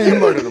 You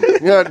murdered him.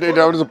 Yeah,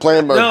 that was a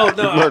planned murder.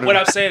 No. What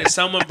I'm saying is,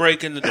 someone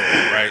break in the door,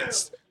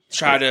 right?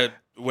 Try to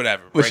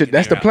whatever. Well, shit,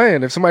 that's the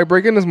plan. If somebody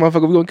break in this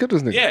motherfucker, we gonna kill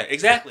this nigga. Yeah,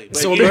 exactly. But,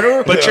 So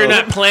murderer? but you're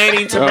not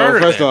planning to murder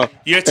first them. off,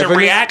 It's a if a nigga-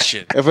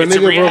 reaction. If a It's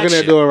nigga broke in reaction.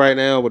 that door right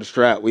now with a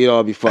strap, we'd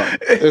all be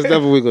fucked. That's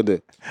never what we gonna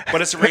do.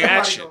 But it's a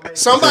reaction.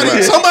 Somebody gonna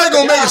make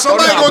it.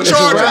 Somebody gonna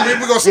charge him.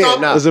 We gonna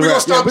stomp. nah. We gonna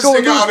stomp we this gonna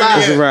nigga out lose in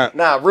It's the a end. wrap.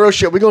 Nah, real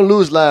shit. We're gonna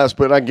lose lives,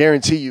 but I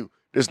guarantee you,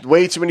 there's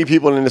way too many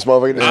people in this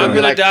motherfucker. that's I'm be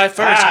gonna like, die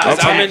first because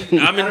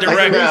I'm in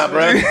direct.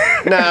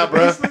 Nah,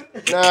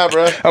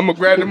 bro. I'm gonna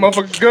grab the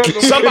motherfucking gun.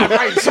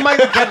 Somebody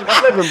gonna catch him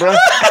slipping, bro.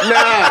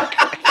 Nah.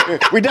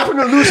 We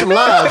definitely gonna lose some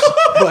lives,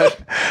 but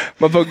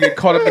Motherfucker get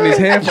caught up in these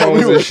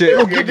headphones and shit.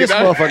 we'll get this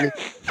motherfucker.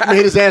 I'm gonna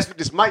hit his ass with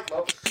this mic,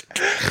 bro.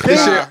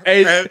 This shit,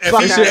 hey, If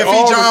this he shit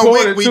all John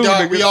recorded Wick, we too,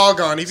 done. nigga. We all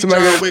gone. If he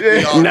Somebody John got- Wick,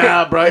 we all gone.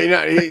 Nah,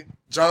 bro.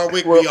 John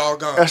Wick, we all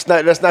gone. That's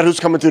not who's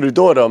coming through the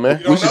door, though, man.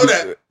 You don't know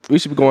that. We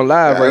should be going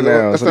live right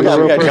now. That's So not this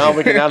we real got John person.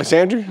 Wick and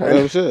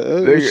Alexandria.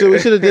 We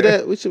should have did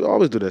that. We should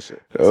always do that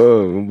shit.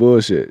 Oh,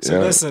 bullshit. So yeah.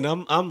 listen,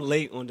 I'm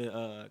late on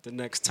the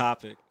next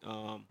topic.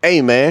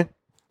 Hey, man.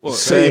 Well,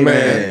 Say,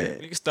 man.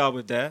 we can start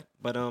with that,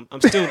 but I'm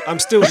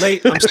still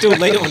late. I'm still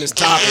late on this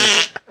topic.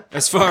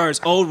 As far as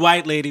old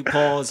white lady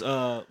Paul's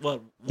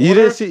what? You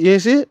didn't see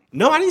it?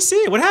 No, I didn't see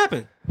it. What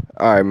happened?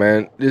 All right,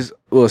 man.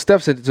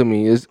 Steph sent it to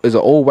me. Is an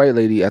old white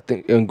lady, I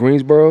think, in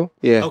Greensboro.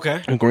 Yeah.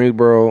 Okay. In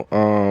Greensboro,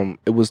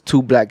 it was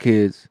two black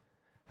kids,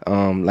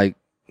 like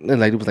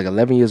it was like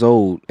 11 years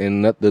old,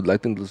 and I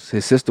think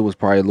his sister was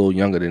probably a little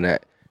younger than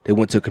that. They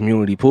went to a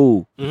community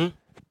pool, and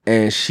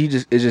it's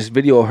just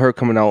video of her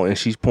coming out, and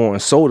she's pouring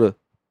soda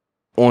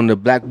on the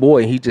black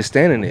boy, and he just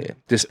standing there,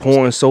 just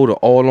pouring soda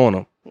all on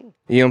him.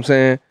 You know what I'm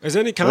saying? Is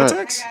there any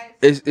context?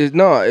 It's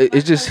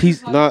just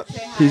he's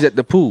at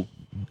the pool.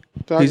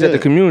 He's at the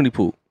community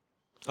pool.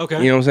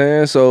 Okay. You know what I'm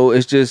saying? So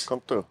it's just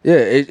Come through. yeah,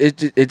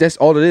 it that's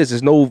all it is.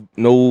 There's no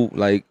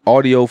like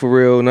audio for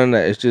real, none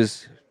of that. It's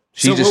just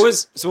So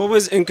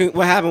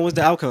what happened? What's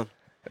the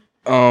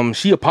outcome?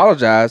 she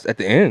apologized at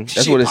the end.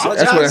 That's She what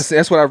apologized?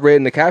 that's what I read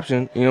in the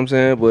caption. You know what I'm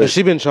saying? But Has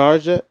she been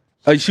charged yet?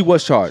 she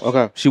was charged.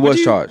 Okay. She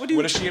was charged. What do you?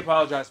 What does she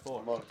apologize for?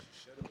 What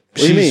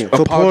do you mean?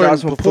 She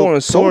apologized for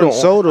pouring soda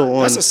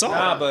on. That's assault.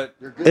 Nah, but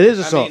It is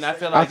assault. I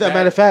feel like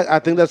matter of fact, I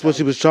think that's what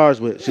she was charged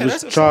with. She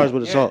was that's charged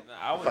with assault.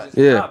 I was just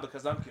Yeah. nah,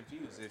 because I'm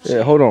confused. If she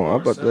Yeah, hold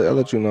on. poured soda I'll on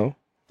let you know.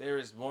 There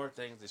is more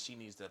things that she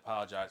needs to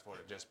apologize for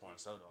than just pouring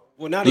soda on.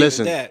 Well, not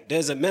Listen. even that.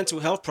 There's a mental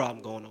health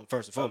problem going on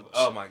first and foremost.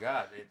 Oh my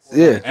God! It's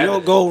Yeah. You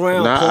don't go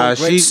around pouring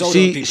grape soda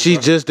on people. She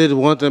bro. just didn't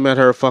want them at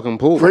her fucking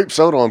pool. Grape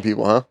soda on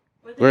people, huh?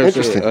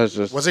 Interesting. That's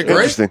just- Was it great?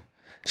 Interesting.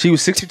 She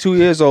was 62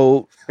 years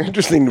old.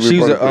 Interesting to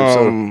She's report grape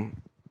soda.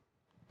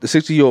 the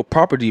 60-year-old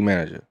property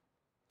manager.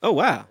 Oh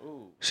wow.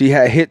 She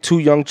had hit two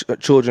young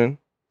children,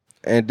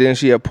 and then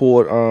she had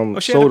poured Oh,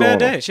 she had a soda bad on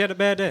them. day. She had a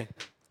bad day.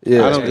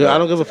 Yeah, I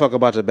don't give a fuck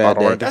about your bad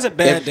day. That's a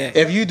bad day.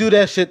 If you do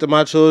that shit to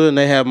my children,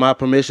 they have my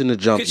permission to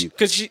jump you.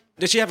 Did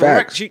she have a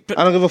record? Facts.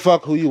 I don't give a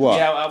fuck who you are.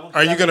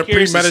 Are you gonna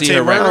curious to see premeditate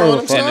her murder record on and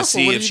them to stuff,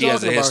 see or what if are she you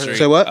has a talking about history here?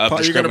 Say what? of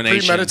Are you gonna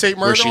discrimination premeditate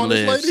where murder she on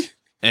this lives lady?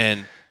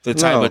 and the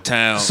type No. of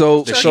town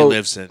So- that she so-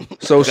 lives in.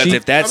 so Because she-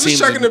 if that I'm just seems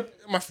checking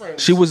my friend.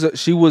 she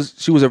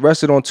was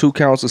arrested on 2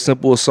 counts of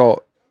simple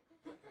assault,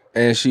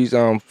 and she's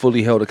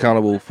fully held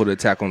accountable for the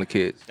attack on the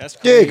kids. That's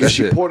Yeah, crazy.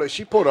 because That's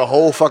she poured a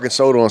whole fucking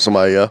soda on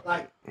somebody, yeah.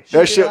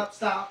 That shit.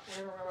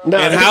 Nah,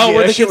 And that how shit-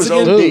 were that the shit kids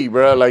was again? OD,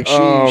 bro. Like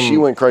she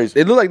went crazy.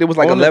 It looked like it was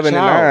like On the 11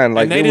 and child. 9.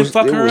 Like And they it didn't was,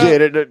 fuck it her was, up?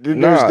 Yeah,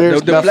 Nah,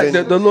 there's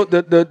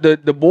nothing.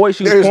 the boy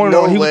she was There's pouring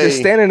no on, he was way. just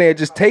standing there,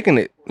 just taking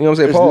it. You know what I'm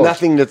saying? There's Pause.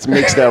 nothing that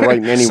makes that right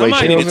in any way,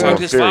 Somebody shape, need or to talk form.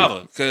 to his period.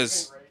 father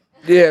because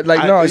Yeah,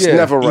 like no, It's yeah,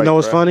 never right. You know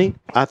what's bro. funny?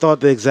 I thought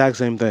the exact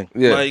same thing.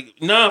 yeah. like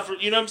no,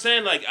 you know what I'm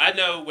saying? Like I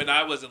know when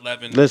I was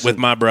 11 Listen. with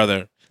my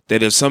brother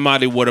that if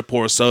somebody would have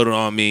poured soda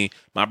on me,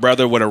 my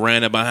brother would have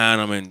ran it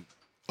behind him and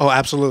Oh,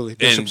 absolutely.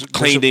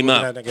 cleaned him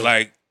up.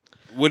 Like,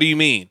 what do you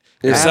mean?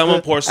 If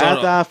someone pours After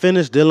soda, I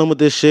finish dealing with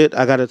this shit,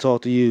 I got to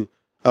talk to you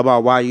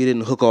about why you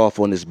didn't hook off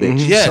on this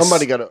bitch. yes,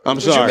 Somebody got to. I'm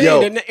sorry.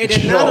 Yo, Yo, it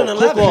did 9 and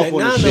hook 11. off At on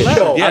 9 this and shit.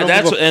 11. Yeah, I don't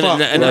that's give a what- fuck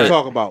and what I- you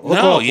talk about. Hook no,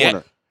 off on yeah,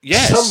 her.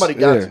 yes, Somebody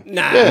got to.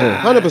 Nah.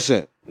 Yeah,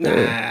 100%. Nah. Why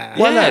not?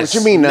 Yes. What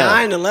you mean now?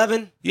 9,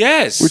 11.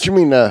 yes. What you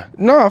mean now?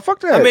 No, fuck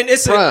that. I mean,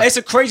 it's Bruh.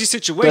 a crazy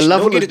situation. The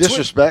level Don't get of it twisted.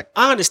 disrespect.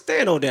 I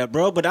understand all that,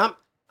 bro, but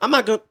I'm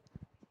not gonna.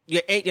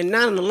 You're 8, you're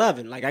 9 and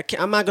 11. Like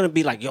I'm not gonna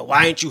be like, yo,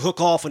 why ain't you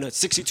hook off on a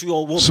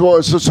 62-year-old woman? So what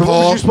was you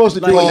supposed to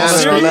do? Like, in 9 and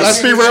seriously? 11?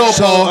 Let's be real,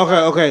 Paul.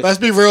 Okay. Let's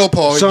be real,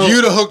 Paul. So-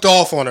 You'd have hooked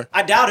off on her.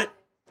 I doubt it.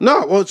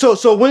 No, well,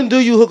 so when do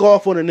you hook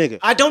off on a nigga?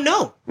 I don't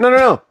know.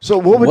 No. So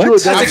what would you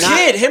What? have done? As a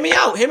kid, hear me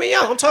out.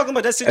 I'm talking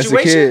about that a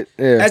situation. kid,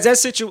 yeah. As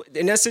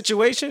in that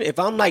situation, if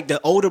I'm like the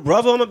older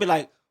brother, I'm gonna be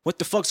like, what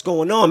the fuck's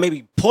going on?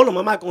 Maybe pull him.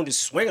 I'm not going to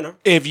swing on her.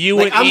 If you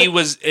Like, and I'm- E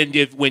was, and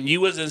if when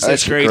you was in That's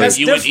sixth grade,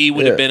 crazy. and you and E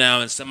would have Yeah. been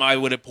out, and somebody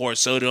would have poured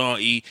soda on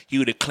E, he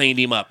would have cleaned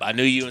him up. I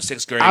knew you in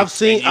sixth grade. I've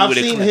seen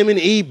him and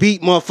E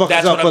beat motherfuckers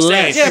That's up what I'm for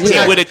saying. less. Yeah, but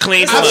He would have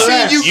cleaned him I've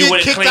up. seen you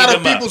would've get kicked cleaned out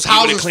of him up. people's You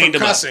would've houses for cleaned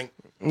him up. cussing.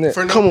 Yeah.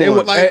 For no, Come on. They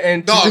were, like,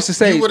 and dog, just to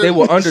say, you would've- they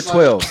were under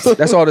 12.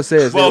 That's all it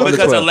says. They Well, were under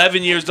because 12.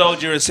 11 years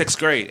old, you're in sixth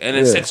grade, and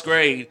in Yeah. sixth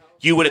grade,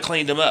 you would have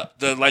cleaned him up.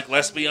 Like,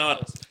 let's be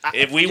honest.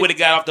 If we would have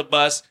got off the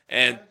bus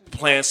and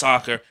playing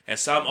soccer, and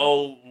some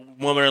old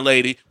woman or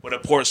lady would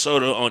have poured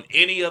soda on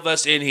any of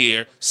us in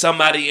here,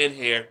 somebody in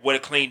here would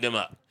have cleaned him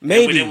up.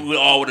 Maybe. And we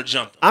all would have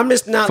jumped him. I'm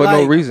just not For like,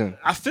 no reason.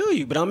 I feel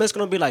you, but I'm just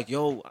gonna be like,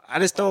 yo, I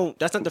just don't.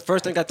 That's not the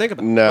first thing I think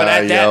about. Nah, But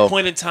at that yo.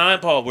 point in time,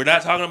 Paul, we're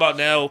not talking about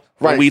now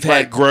when Right, we've right,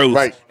 had growth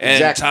right, and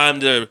exactly. time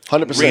to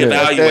 100%.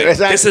 reevaluate.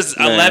 Exactly. This is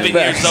 11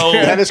 years old.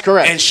 That is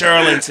correct. In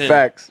Shirlington.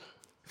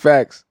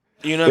 Facts.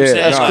 You know what I'm Yeah,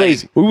 saying? That's Like,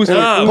 crazy. We was,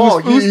 Nah.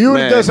 Paul, you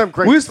man. done something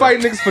crazy. we was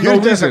fighting niggas for You no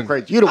done something reason.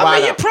 crazy. You'd have I mean,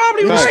 wild you're out.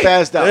 probably You right.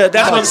 spazzed out.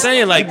 That's what I'm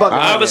saying. Like, bugging.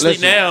 obviously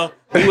Listen. now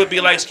we would be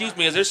like, "Excuse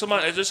me, is there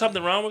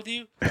something wrong with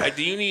you? Like,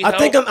 do you need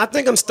help?" I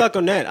think I'm stuck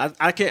on that.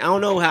 I can't. I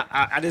don't know how.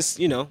 I just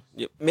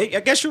I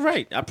guess you're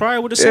right. I probably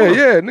would have.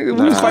 Yeah, nigga.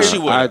 We was Of course fighting.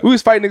 you would. We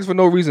was fighting niggas for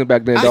no reason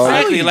back then, dog.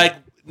 Exactly. Like,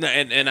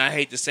 and I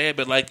hate to say it,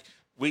 but like,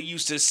 we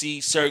used to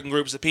see certain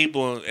groups of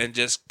people and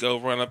just go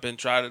run up and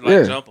try to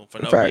like jump them for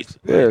no Facts.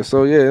 reason. Yeah.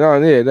 So yeah, no,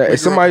 yeah. If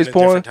somebody's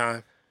pouring,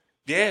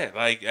 Yeah,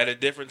 like at a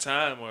different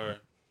time where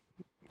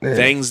yeah.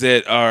 things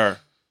that are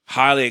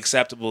highly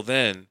acceptable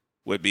then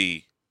would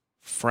be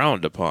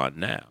frowned upon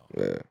now.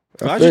 Yeah.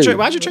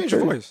 Why'd you change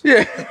your voice?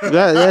 Yeah.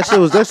 That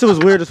shit was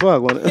weird as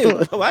fuck. Wasn't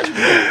it? Why'd you do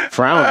that?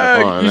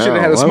 Frowned upon. You should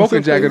have had a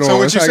smoking jacket on. So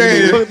what That's you how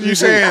saying? do it. You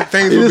saying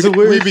things It is a would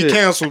weird be shit.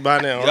 canceled by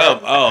now? Right?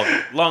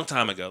 Oh, long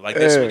time ago. Like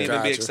this Yeah. wouldn't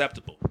even be Gotcha.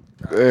 acceptable.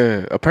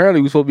 Yeah. Apparently,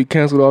 we supposed to be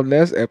canceled off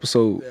last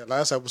episode. Yeah,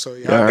 last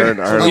episode. I heard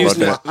We're about using,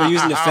 that. we're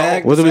using the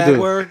fag, What do we fag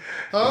do? word.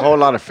 A whole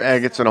lot of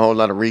faggots and a whole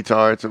lot of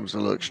retards. It was a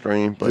little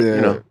extreme, but Yeah.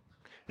 you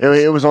know,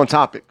 it was on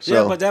topic. So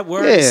Yeah, but that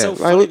word is Yeah, so like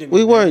funny to me. we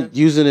man. weren't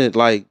using it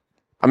like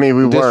I mean,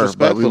 we were, but we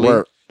disrespectfully.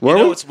 weren't. You Were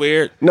know we? what's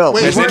weird? No,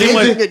 Wait, Has can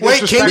anyone-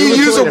 you, can you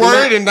use a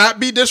word and not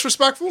be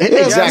disrespectful?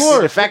 Exactly.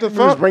 course. The fact What that the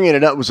we was fuck? bringing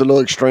it up was a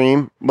little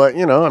extreme, but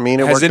you know, I mean,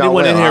 it Has worked out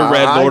anyone well. in here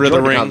read I Lord of the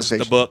enjoyed Rings, the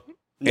conversation. book?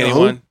 No.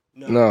 Anyone?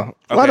 No.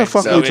 Why the Okay,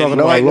 fuck so are we talking in-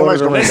 about Nobody- Lord nobody's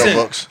of the gonna read Rings? no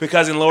Listen, books.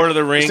 because in Lord of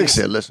the This thing Rings,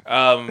 said,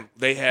 listen.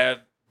 they have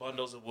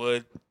bundles of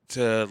wood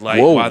to like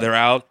Whoa. while they're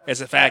out. It's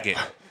a faggot.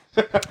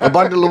 A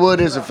bundle of wood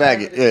is a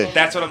faggot. Yeah.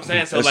 That's what I'm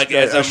saying. So That's- like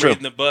as I'm that's true.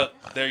 reading the book,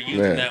 they're using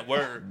Man. that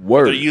word.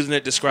 Word. They're using it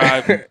to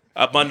describe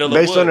a bundle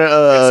Based of wood. on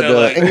And so, the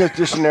like, English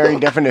dictionary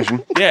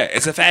definition. yeah,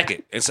 it's a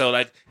faggot. And so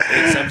like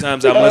and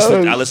sometimes I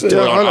listen to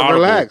it on Audible.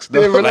 Relax.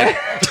 Like,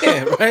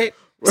 Yeah, right.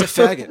 It's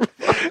a faggot.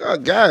 Oh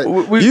God,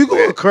 We- you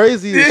going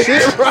crazy as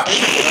shit,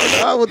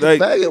 right? With the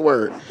Like- faggot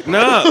word.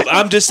 no,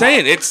 I'm just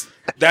saying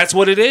that's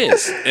what it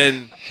is.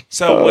 And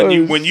so when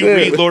you shit.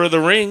 read Lord of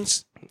the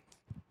Rings,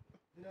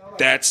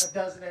 that's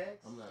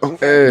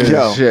Hey,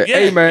 shit. Yeah,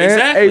 Hey man.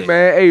 exactly.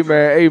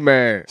 Hey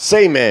man.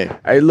 Say, man.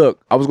 Hey,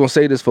 look. I was gonna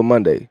say this for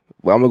Monday,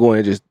 but I'm gonna go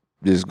ahead and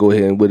just go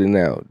ahead and with it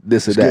now.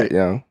 This or Let's get that, it.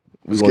 young.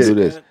 We Let's gonna do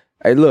get this.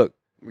 Hey, look.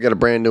 We got a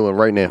brand new one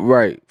right now.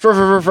 Right.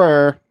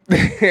 Fur. Who?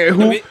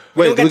 We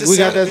Wait, don't get we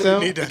got the that sound.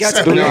 sound? Need that got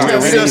sound. to- We need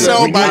a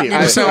soundbite. Need a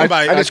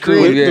soundbite. I just Cool,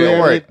 created it. yeah. Don't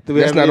worry. Do we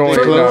That's have not on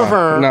anything it.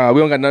 close? Nah, we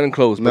don't got nothing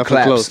close. But Nothing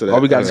claps. close to that.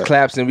 All we got is Okay.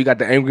 claps, and we got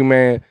the Angry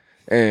Man,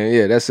 and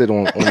yeah, that's it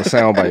on the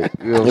soundbite.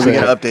 You know what I'm We saying?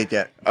 gotta update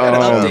that. Gotta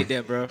Um, update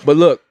that, bro. But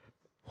look,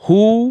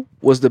 who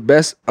was the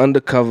best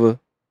undercover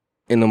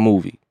in the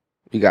movie?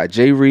 We got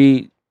Jay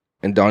Reed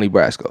and Donnie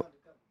Brasco.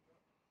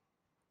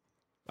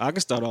 I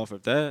can start off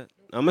with that.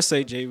 I'm gonna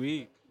say Jay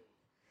Reed.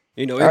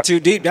 You know, In Too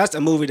Deep. That's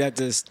a movie that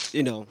just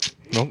No?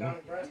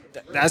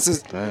 that's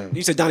just.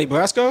 You said Donnie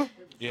Brasco.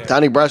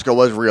 Donnie Brasco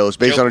was real. It's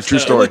based Joe on a true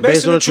Pistone. It was story.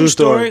 based on a true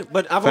story,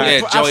 but I've only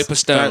yeah, Joey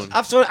Pistone.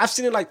 I've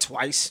seen it like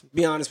twice.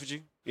 Be honest with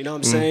you. You know what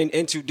I'm saying?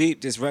 In Too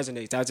Deep just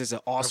resonates. That's just an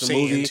awesome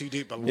seen movie. In Too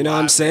Deep a You know what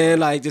I'm lot. saying?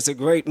 Like, just a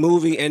great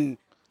movie. And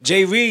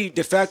Jay Reed,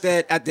 the fact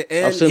that at the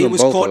end seen he them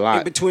was both a caught lot.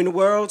 in between the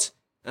worlds,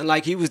 and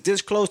like he was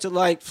this close to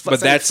like. But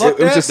that's fuck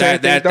it was that. the same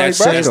thing as Donnie that's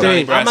Brasco. Donnie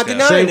Same I'm not Brasco.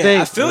 denying Same that.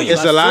 thing. I feel you.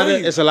 It's I a lot feel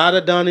of you. it's a lot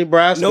of Donnie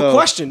Brasco. No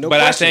question. No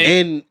But I question.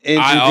 think- In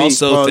I Too Deep.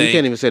 also Well, you think-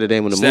 can't even say the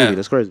name of the Steph, movie.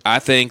 That's crazy. I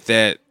think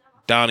that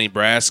Donnie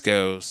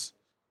Brasco's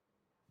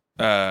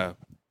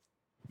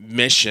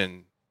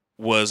mission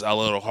was a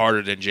little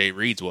harder than Jay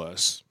Reed's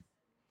was.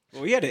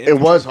 Well, yeah, It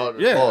was hard.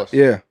 Yeah. Pause.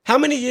 Yeah. How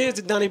many years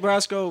did Donnie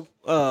Brasco?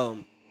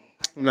 I'm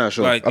not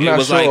sure. Like I'm it not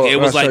was sure. like it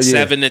I'm was not like sure,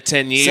 yeah. 7 to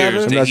 10 years Seven?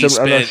 that I'm not, he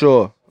sure, I'm not spent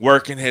sure.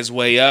 working his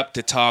way up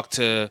to talk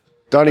to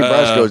Donnie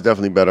Brasco is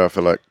definitely better. I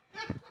feel like.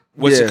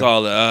 what's Yeah. it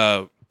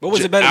called? What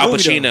was the better Al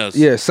movie, though? Pacino's.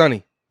 Yeah,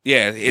 Sonny.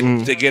 Yeah,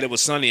 to get it with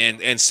Sonny,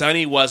 and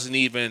Sonny wasn't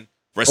even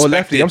Oh, respected.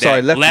 Lefty. I'm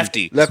sorry, that-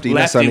 Lefty. Lefty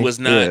not Sonny. was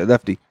not. Yeah,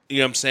 Lefty. You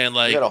know what I'm saying?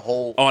 Like He had a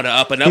whole. on the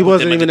up and up. He with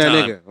wasn't him even at that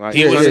the time. nigga. Like,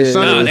 He yeah, was.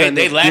 yeah, Nah, yeah.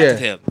 they laughed Yeah. at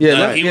him. Yeah,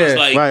 Like, he was yeah.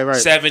 like Right.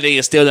 70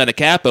 and still not a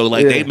capo.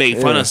 Like they Yeah, made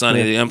fun of Sonny.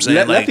 You know what I'm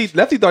saying? Like,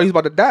 Lefty thought he was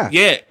about to die.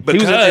 yeah, He was in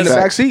the because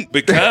back seat.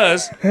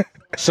 because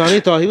Sonny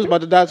thought he was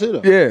about to die too,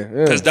 though. Yeah.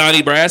 Because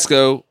Donnie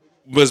Brasco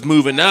was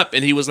moving up,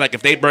 and he was like,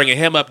 if they bringing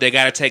him up, they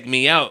got to take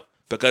me out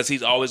because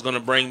he's always going to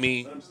bring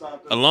me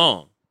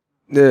along.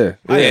 Yeah.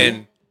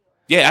 And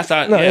I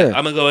thought, No, yeah.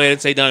 I'm going to go ahead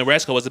and say Donnie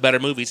Brasco was a better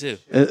movie too.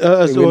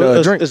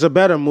 It's a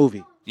better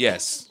movie.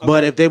 Yes.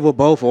 But if they were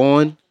both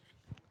on,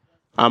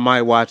 I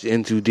might watch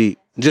In Too Deep.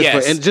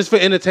 Just for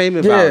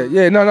entertainment value.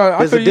 Yeah. No.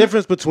 There's a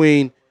difference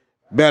between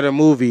better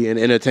movie and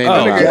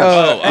entertainment value.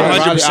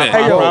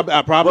 100%.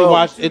 I probably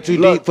watched In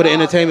Too Deep for the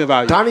entertainment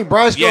value. Donnie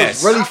Brasco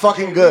is really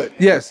fucking good.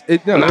 Yes. Donnie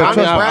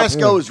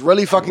Brasco is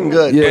really fucking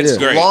good. Yeah, it's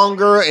great.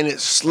 longer and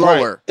it's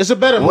slower. Right. It's a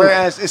better movie.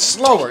 Whereas it's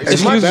slower.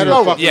 It's much better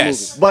slower. fucking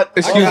Yes. movie. But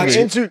Excuse I got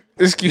me. into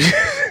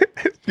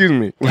Excuse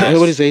me. What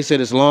did he say? He said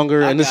it's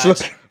longer and it's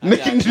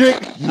Nick.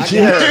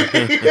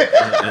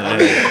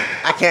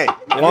 I can't.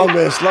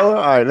 Longer and slower?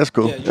 All right, that's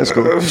cool. That's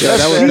cool.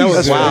 That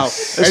was wild.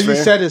 fair. And you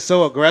said it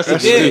so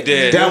aggressive. Yeah, he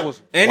did. That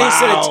was And he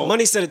said it.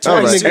 Money said it All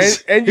twice. right.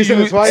 too. And He said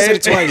it twice?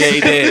 and- Twice. Yeah,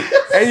 he did.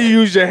 And you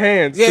use your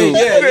hands Yeah, too.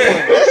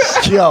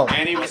 yeah. Yo,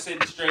 And he was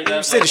sitting straight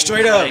up. Said it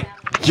straight up.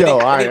 all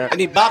right. And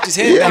he bopped his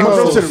head I'm back.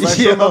 going to the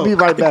restroom. I'll be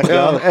right back,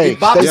 y'all. Hey,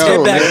 Bob stay is getting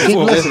tuned, back man. and Keep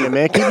forth. listening,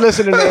 man. Keep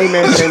listening to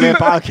A-Man Say Man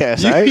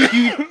podcast, all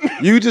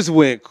right? You just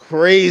went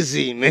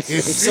crazy, man.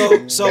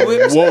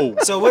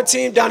 So what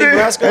team Donnie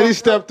Brasco? And he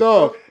stepped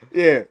off.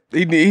 Yeah.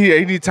 He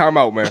need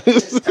timeout, man.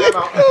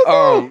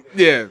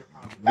 Yeah.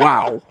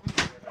 Wow.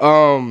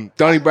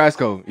 Donnie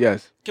Brasco.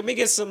 Yes. Can we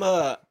get some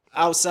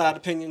outside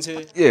opinions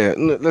here? Yeah.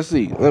 Let's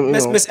see.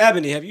 Miss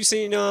Ebony, have you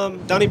seen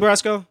Donnie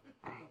Brasco?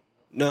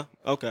 No.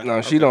 Okay.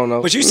 No, she don't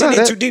know. But you seen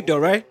it too deep though,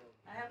 right?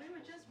 We were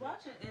just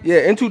watching it.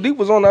 Yeah, In Too Deep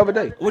was on the other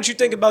day. What you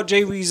think about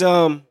Jay Wee's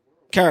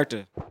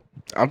character?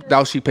 I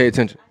doubt she paid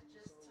attention.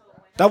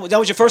 That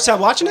was your first time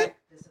watching it?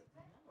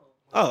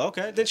 Oh,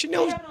 okay. Then she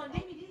knows. We have it on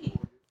DVD.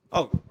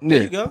 Oh, there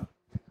Yeah. you go.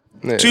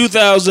 Yeah.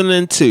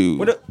 2002.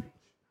 What?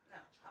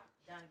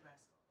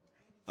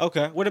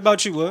 Okay. What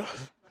about you, Will?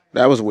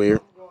 That was weird.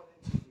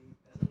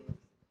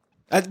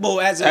 As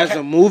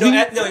a movie?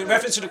 No, in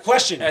reference to the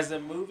question. As a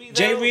movie,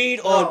 Jay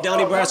Reed or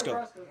Donnie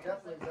Brasco?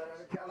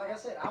 Like I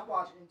said, I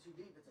watch In Too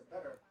Deep. It's a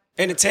better.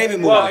 Entertainment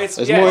movie. Well, It's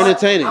more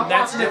entertaining.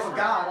 That's For different.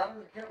 God, I don't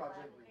even care about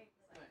Jay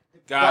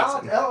Reed.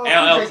 God's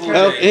LL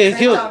Cool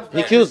J.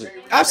 He kills it.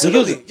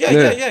 Absolutely.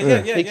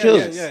 Yeah. He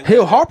kills it.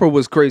 Hill Harper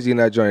was crazy in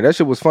that joint. That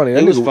shit was funny.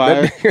 That He was nigga-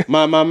 fired. that-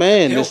 My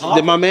man, Hill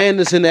my man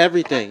is in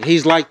everything.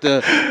 He's like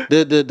the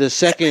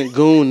second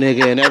goon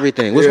nigga and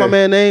everything. What's Yeah. my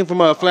man name from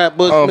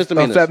Flatbush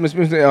Misdemeanors? Fat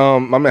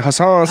Misdemeanors. My man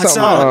Hassan.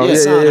 something.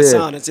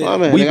 Hassan. That's it. My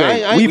man, Weebay.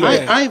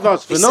 nigga, I ain't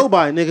vouching for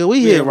nobody, nigga. We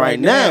here right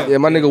now. Yeah,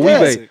 my nigga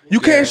Yes. Weebay. You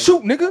can't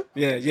shoot, nigga.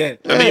 Yeah.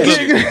 I mean,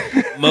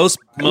 look, most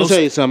Let me tell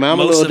you something. I'm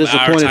a most little of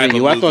our disappointed type in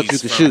you. of I thought you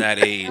movies could from shoot. that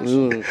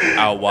age,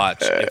 I'll watch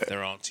if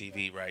they're on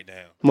TV right now.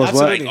 Most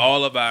what? Like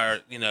all of our,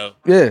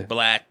 Yeah.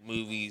 black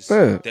movies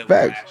Yeah, that were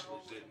facts. actually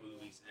good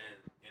movies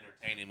and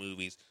entertaining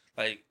movies.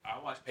 Like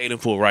I watch Paid in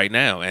Full right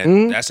now,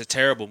 and that's a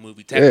terrible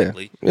movie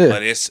technically, Yeah.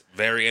 but it's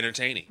very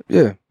entertaining.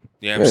 Yeah.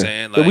 You know what I'm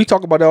saying? But we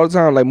talk about that all the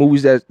time, like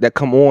movies that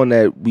come on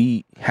that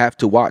we have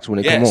to watch when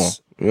they come on.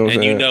 yes, You know what I'm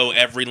and saying? you know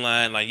every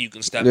line, like you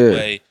can step Yeah.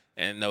 away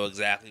and know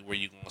exactly where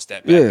you're gonna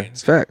step back Yeah, in.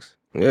 it's facts.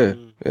 Yeah.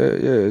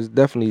 It's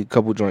definitely a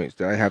couple joints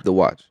that I have to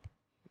watch.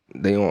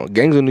 They on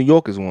Gangs of New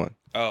York is one.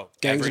 Oh,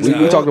 Gangs every of New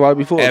time. We talked about it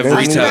before. Every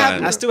Gangs of New York.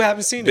 time. I still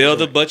haven't seen it. Bill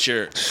the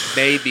Butcher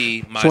may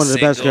be my one of the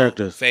best single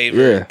characters.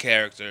 favorite Yeah.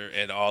 character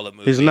in all the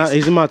movies.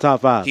 He's in my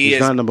top 5. He He's is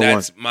not number 1.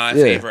 that's my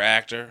Yeah. favorite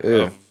actor.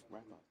 Yeah.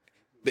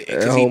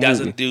 Because That he whole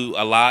doesn't movie. do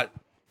a lot,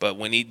 but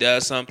when he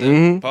does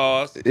something,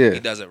 pause, Yeah. he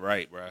does it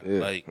right, bro. Yeah.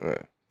 Like Yeah.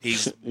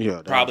 he's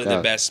Yeah, probably the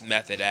that- best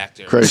method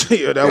actor.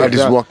 Crazy. I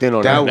just walked in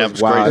on that. That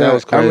was wild. crazy. That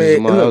was I mean, crazy.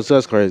 man. look,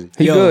 That's crazy.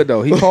 He Yo. good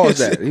though. He paused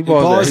that. He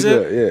paused paused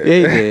that. it?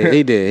 He good. Yeah,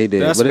 he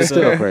did. That's But it's what's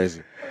still up.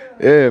 crazy.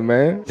 Yeah,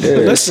 man. Yeah.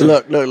 Listen.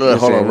 Look, hold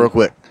on man. real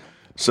quick.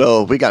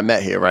 So we got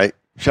Matt here, right?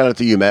 Shout out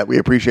to you, Matt. We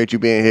appreciate you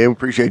being here. We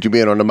appreciate you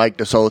being on the mic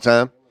this whole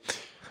time.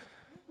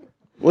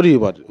 What are you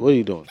about? What are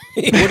you doing?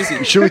 What is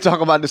he? Should we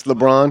talk about this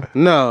LeBron?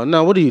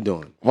 No. What are you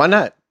doing? Why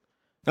not?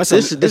 That's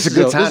It's a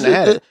good time to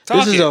have it.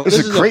 This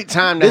It's a great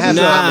time to have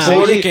Nah, this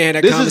conversation. we can't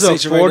have that This is a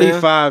conversation right now.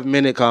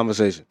 45-minute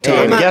conversation.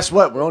 And guess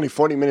what? We're only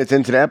 40 minutes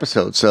into the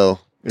episode, so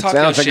it Talk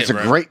sounds your like it's shit, a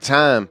bro. great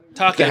time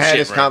Talk to your have shit,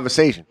 this bro.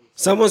 conversation.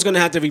 Someone's gonna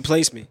have to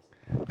replace me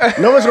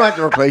No one's going to have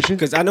to replace you.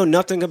 because I know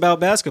nothing about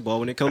basketball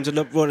when it comes to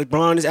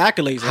LeBron's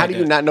accolades. How like do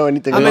you that. not know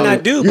anything I mean, about I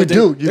it? do, You but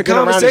do. the You've been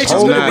around his conversation's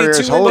whole gonna be career,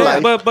 his too whole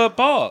in-depth. life. But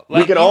Paul,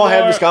 We can all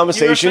have this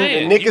conversation. And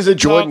And Nick is a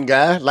Jordan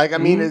guy. Like, I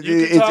mean,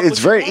 You can talk it's what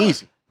very you want.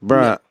 easy.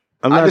 Bruh,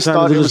 I'm I not just trying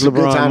thought to it do was this a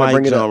good time LeBron to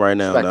bring mic it up. joint right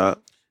now, Respect. dog.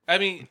 I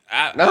mean,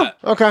 No?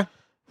 Okay.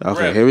 Okay,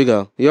 Bro. here we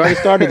go. You already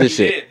started this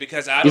You shit. did,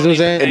 because I You don't see what I'm even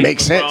saying? think It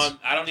makes LeBron, sense.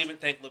 I don't even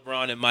think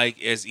LeBron and Mike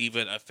is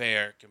even a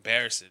fair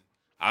comparison.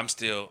 I'm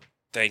still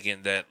thinking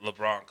that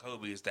LeBron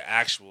Kobe is the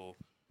actual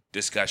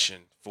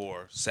discussion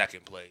for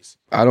second place.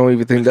 I don't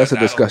even think that's a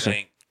Because I don't discussion.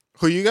 think-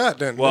 Who you got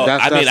then? well,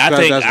 That's- I mean,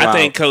 that's- that's I wild.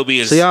 think Kobe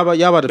is. So y'all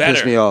about to piss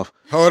better. me off.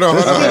 hold on.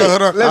 Let's All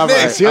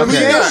next. right, See what we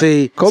okay. got?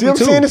 See, Kobe See what I'm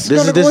too.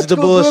 saying? this is the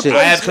bullshit.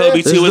 I have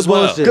Kobe This too is as the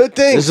well. bullshit. Good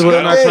thing. This is what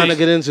I'm not Good trying to thing.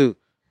 get into.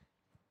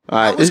 All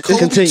right, was it's Kobe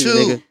continue, too.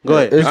 nigga. Go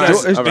ahead.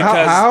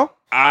 How?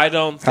 I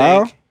don't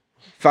How? think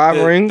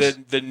 5 rings.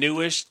 the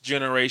newest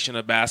generation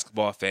of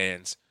basketball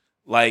fans,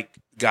 like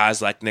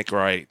guys like Nick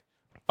Wright,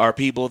 are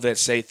people that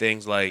say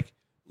things like,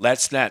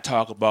 let's not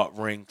talk about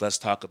rings, let's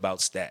talk about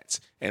stats.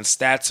 And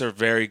stats are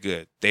very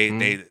good.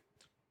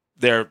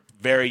 They're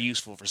very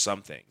useful for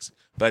some things.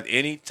 But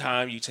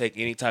anytime you take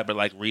any type of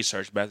like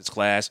research methods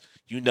class,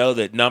 you know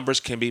that numbers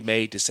can be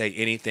made to say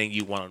anything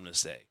you want them to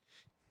say.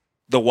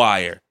 The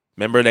Wire.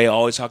 Remember, they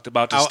always talked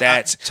about the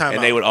stats,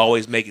 and they would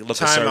always make it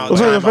look a certain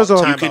way. First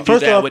off, you can do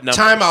that with numbers.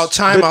 Time out.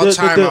 If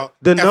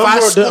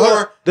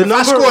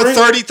I scored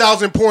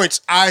 30,000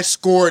 points, I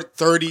scored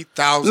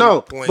 30,000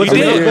 points. But the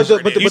How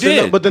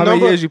many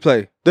number years you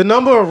play? the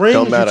number of rings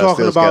Don't you're matter.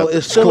 talking Still about got-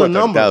 is still a scored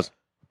number. 30,000.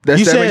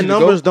 You that saying range to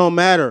numbers go? don't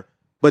matter,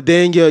 but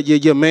then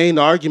your main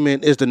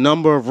argument is the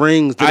number of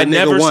rings that I a nigga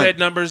never won. said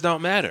numbers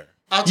don't matter.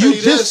 I'll tell You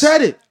you just this.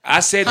 said it.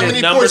 I said How that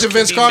many numbers points did can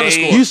Vince be Carter made.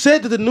 score? You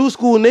said that the new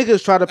school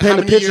niggas try to paint a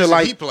many picture years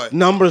did he like play?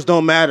 numbers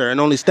don't matter and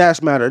only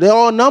stats matter. They're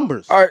all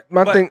numbers. All right,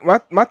 my But-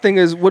 thing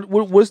is what's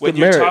the When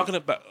you're merit? talking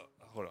about,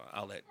 hold on,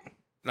 I'll let.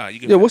 No, you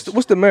can. Yeah, what's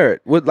finish. the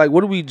merit? What are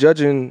we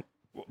judging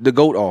the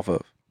GOAT off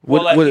of?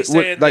 Well, like he's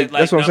saying that,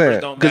 that's what I'm numbers saying.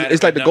 don't Because matter,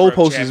 it's like the number of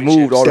goalpost is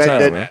moved all the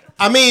championships. time, That- man.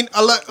 I mean,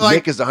 like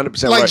Nick is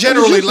 100% like right.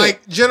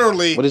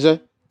 generally, What is that?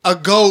 a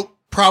GOAT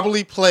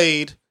probably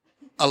played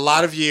a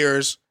lot of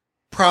years,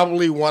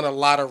 probably won a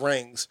lot of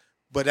rings,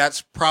 but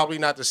that's probably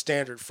not the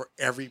standard for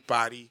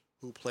everybody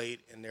who played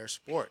in their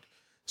sport.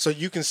 So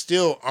you can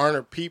still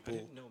honor people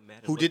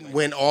who didn't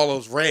win all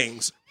those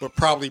rings, but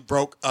probably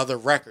broke other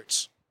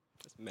records.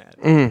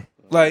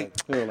 Like,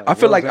 I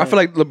feel like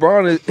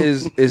LeBron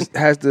is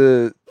has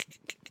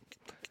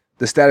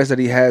the status that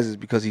he has is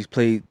because he's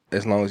played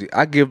as long as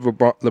I give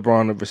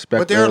LeBron the respect.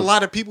 But there are a of-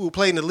 lot of people who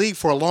played in the league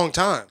for a long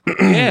time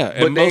yeah,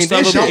 But and they- most they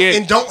of them don't- get.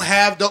 and don't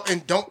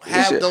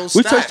have those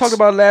We stats. just talked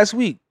about it last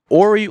week.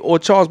 Ori or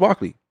Charles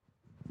Barkley.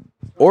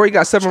 Ori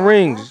got 7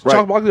 rings. Right.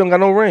 Charles Barkley don't got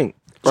no ring.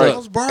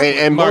 Charles Barkley.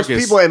 And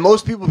Marcus.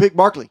 most people pick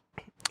Barkley.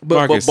 But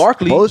Marcus.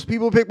 Barkley Most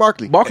people pick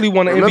Barkley.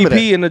 won an Remember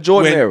MVP that. in the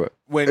Jordan era.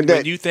 when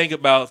That- you think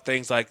about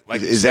things like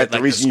Is you said, that the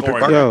like reason you picked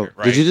scoring Yo, record,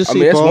 right? did you just I see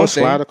mean, that's ball one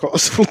thing. slide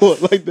across the floor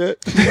like that?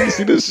 Did you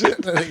see this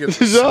shit? That nigga's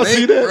Did y'all snake,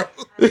 see that?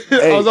 bro.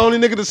 I was the only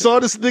nigga that saw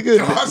this nigga.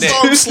 I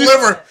saw him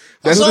sliver. I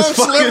That's saw what him it's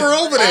fucking- sliver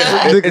over there.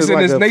 Nigga's It's in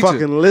like his a nature.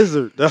 fucking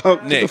lizard, dog.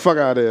 Get the Nick. fuck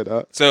out of here,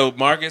 dog. So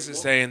Marcus is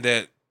saying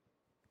that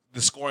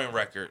the scoring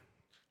record.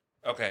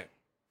 Okay,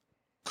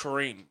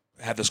 Kareem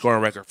had the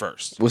scoring record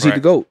first. Was he the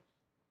correct? GOAT?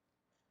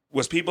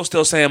 Was people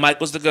still saying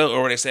Mike was the GOAT,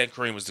 or were they saying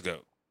Kareem was the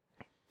GOAT?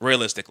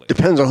 Realistically,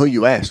 Depends on who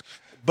you ask.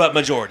 but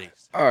majority.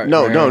 All right,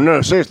 No, man.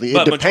 no, seriously. It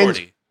But depends.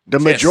 majority. The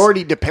Yes.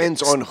 majority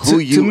depends on who To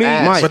you me,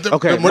 ask. Mike, But the,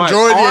 okay, the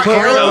majority Mike. of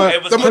Kareem,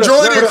 It was- the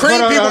majority of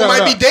Kareem people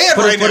might be dead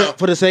right now.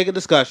 For the sake of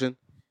discussion,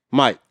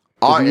 Mike.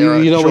 Our you,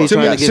 era, you know what sure. he's To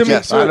me, trying to get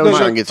yes, to. I know what you're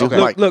trying to get to. Okay.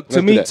 Mike, Look,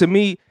 let's do that. to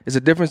me, it's a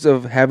difference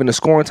of having a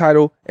scoring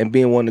title and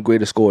being one of the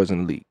greatest scorers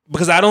in the league.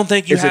 Because I don't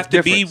think you It's a have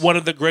to be difference. one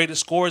of the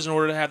greatest scorers in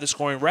order to have the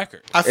scoring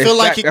record. I feel In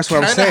like fact, it that's what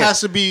I'm kind of saying. has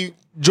to be.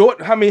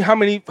 Jordan, how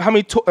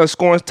many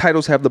scoring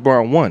titles have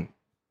LeBron won?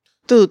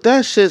 Dude,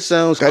 that shit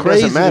sounds That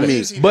crazy doesn't matter.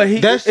 to me. But he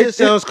That shit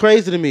sounds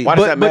crazy to me. Why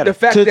does that But matter? the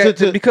fact To- that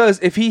to- because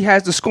if he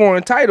has the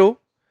scoring title,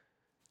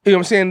 you know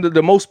what I'm saying,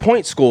 the most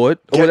points scored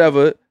or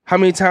whatever. How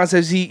many times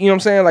has he? You know what I'm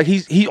saying? Like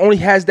he only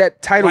has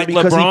that title Like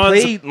because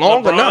LeBron's- he played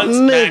long enough. LeBron's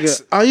Nigga,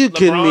 max- are you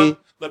kidding me?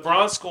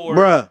 LeBron scored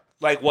Bruh.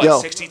 like what Yo.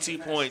 62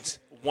 points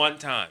one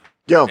time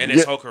Yo, in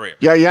his whole career.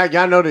 Yeah,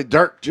 y'all know that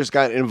Dirk just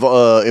got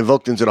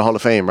invoked into the Hall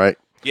of Fame, right?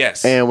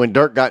 Yes. And when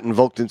Dirk got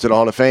invoked into the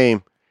Hall of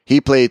Fame,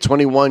 he played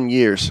 21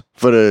 years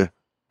for the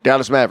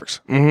Dallas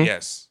Mavericks.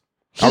 yes.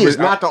 He is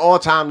not the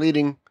all-time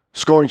leading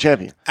scoring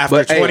champion. After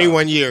But, hey,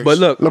 21 years. But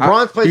look,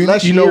 LeBron's played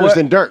less you know years what?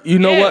 than Dirk. You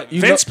know Yeah, what? You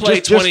Vince know,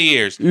 played just- 20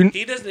 years. you-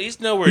 He's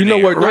nowhere you know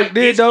near. what Dirk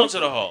did, He's though? going to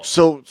the Hall.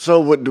 So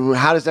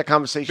how does that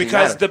conversation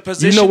Because matter? the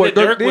position You know what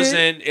that Dirk Dirk was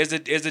did? in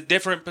is a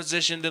different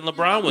position than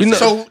LeBron was You know- in.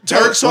 so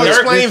Dirk, Dirk-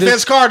 explain this-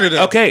 Vince Carter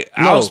then. Okay,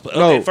 No,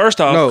 no, first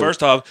off,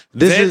 no.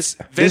 This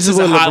Vince is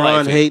a what highlight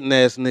LeBron film. hating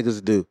ass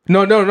niggas do. No.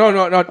 Are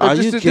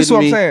you This kidding is what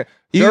me? I'm saying.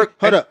 You, Dirk,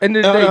 hold up. End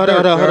of the day, Hold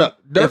up.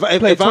 Dirk If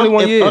played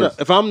 21 years.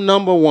 If I'm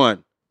number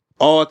one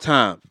all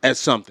time at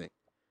something,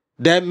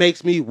 that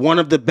makes me one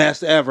of the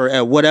best ever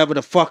at whatever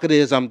the fuck it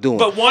is I'm doing.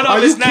 But one Are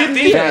of you is not kidding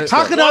me? the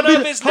How can I one be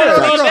of the is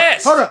not the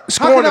best. Hold up.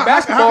 Scoring the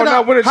basketball,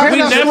 not winning How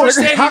can I championship. score- We never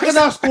said How he can was-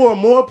 I score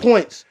more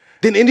points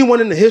than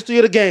anyone in the history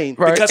of the game?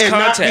 Right. Because and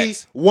not be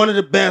context. one of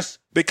the best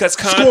Because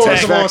scorers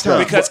context. of all time.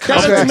 Because That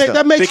doesn't context. make-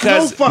 that makes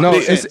because no fucking No,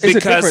 sense. it's a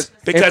difference.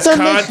 Because That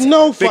makes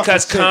no fucking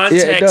because sense.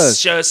 context Yeah, it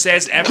does.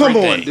 says everything.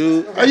 Come on,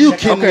 dude. Are you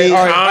kidding Okay, me?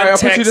 all right, I'll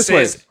put you this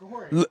way. Context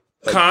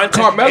Context.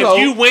 Carmelo- If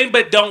you win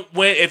but don't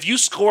win, if you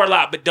score a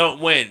lot but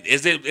don't win,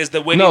 is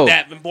the winning No.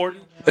 that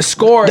important? A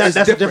score That's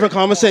is a different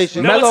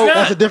conversation. No, it's not.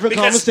 That's a different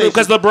Because- conversation.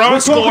 because LeBron We're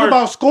scored- talking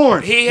about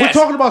scoring. We're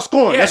talking about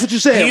scoring. Yes. That's what you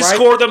said, He right?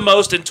 scored the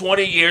most in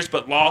 20 years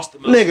but lost the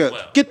most Nigga, as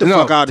well. get the No,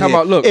 fuck out of time here.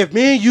 out, look. If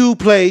me and you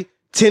play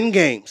 10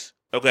 games,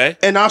 Okay.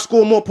 and I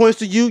score more points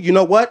than you, you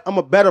know what? I'm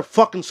a better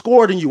fucking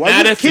scorer than you. Are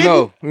Not you if- kidding?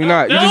 No, you're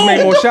not. You No. just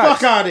made more Get the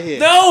shots. fuck out of here.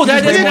 No,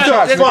 that Get is the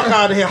not. fuck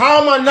out of here.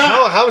 How am I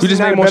not? How is You he just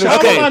not made a more better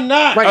shots. How Okay. am I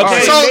not? Right. Okay.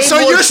 He So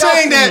made more you're shots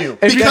saying than that you.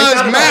 If you because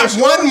got Matt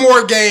won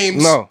more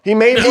games. No. He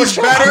made more He's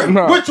shots. better.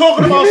 No. We're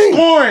talking about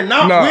scoring,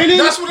 not No. winning.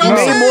 That's what I'm No.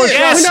 saying. More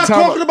Yes. We're not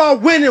Tom- talking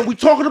about winning. We're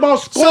talking about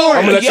So, scoring.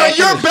 I'm gonna let so y'all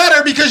you're finish.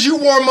 better because you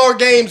won more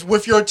games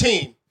with your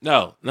team.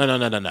 No.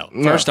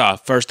 First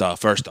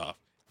off.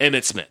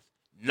 Emmett Smith.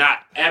 Not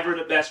ever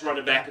the best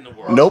running back in the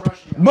world. Nope.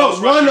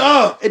 But one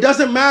of, it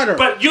doesn't matter.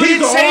 But you He's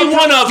didn't the say all-time-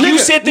 one of. You Nigga,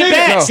 said the nigga,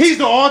 best. He's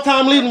the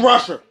all-time leading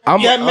rusher.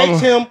 That makes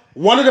him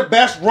one of the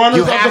best runners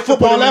You of have the to put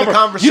football him in the ever. You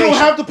conversation. don't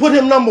have to put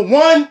him number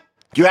one.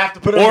 You have to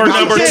put him Or in the number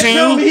You conversation. can't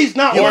tell two, me he's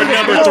not or one.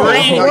 number No, three,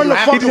 he's one of the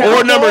fucking or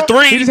best. number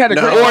three, He just had a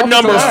great or offensive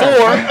number line.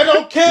 four. I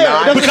don't care.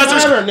 Nah, It doesn't Because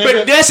matter, there's, but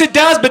nigga. yes, it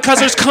does because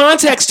there's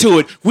context to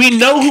it. We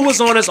know who was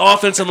on his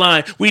offensive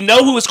line. We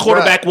know who his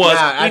quarterback was.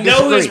 Nah, I we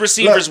know who his disagree.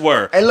 receivers Look,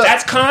 were. hey, look.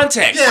 That's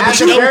context. Yeah, As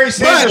but a you Barry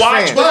Sanders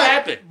watch fan. what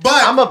happened.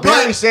 But I'm a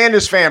Barry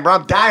Sanders fan, bro.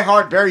 I'm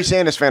diehard Barry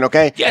Sanders fan,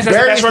 okay? Yes, that's the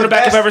Barry's best running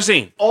back I've ever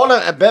seen.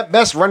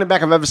 Best running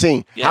back I've ever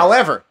seen. Yes.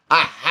 However,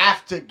 I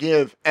have to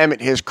give Emmett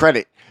his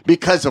credit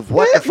because of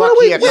what Yeah, the fuck no,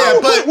 he we- had yeah,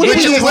 done. but What would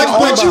is you, this would you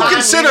all-time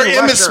consider leading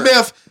Emmitt rusher?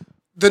 Smith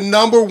the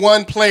number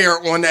one player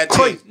on that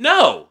team?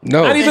 No.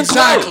 No. Not even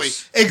Exactly.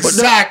 close.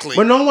 Exactly.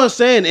 But no one's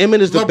saying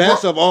Emmett is the LeBron-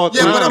 best of all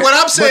Yeah, time. but what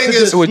I'm saying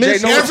is With Jay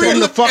Norman every in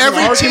the fucking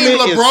team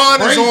argument LeBron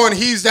is crazy. on,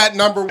 he's that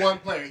number one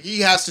player. He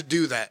has to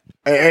do that.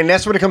 And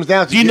that's what it comes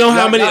down to. Do you know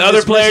how many Y'all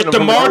other players?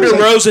 dismissing him from DeMar the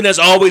conversation. DeRozan has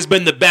always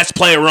been the best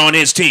player on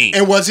his team.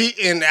 And was he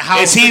in how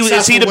Is he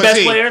successful the was best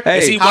he? player? Hey,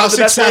 Is he How one of the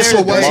best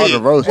successful players? was he?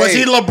 DeMar DeRozan. Was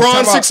he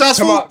LeBron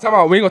successful? Time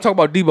out. We ain't gonna talk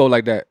about Debo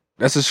like that.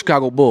 That's a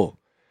Chicago Bull.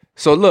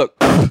 So look,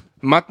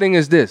 my thing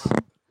is this: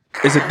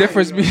 it's a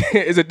difference.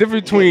 It's a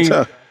difference between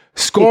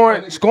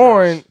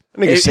scoring.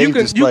 Nigga You saved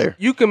can this player.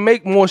 you can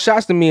make more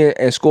shots than me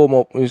and score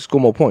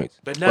more points.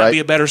 But not Right. be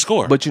a better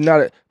scorer. But you're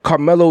not.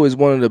 Carmelo is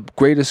one of the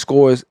greatest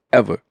scorers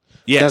ever.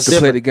 yes. to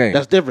play the game.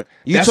 That's different.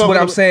 You That's talking what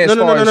I'm about- saying as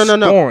far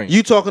as scoring.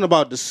 You talking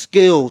about the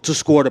skill to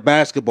score the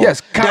basketball.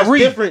 Yes, That's Kyrie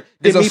different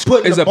is than a me sc-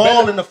 putting is the a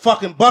ball better- in the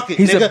fucking bucket.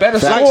 He's a nigga. better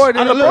Like, scorer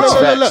than look,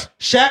 LeBron. look.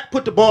 Shaq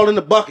put the ball in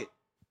the bucket.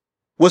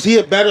 Was he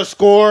a better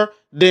scorer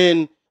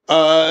than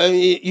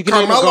you can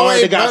name a Carmelo guard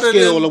that ain't got better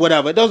skill than or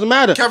whatever? It doesn't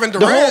matter. Kevin The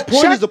whole Durant.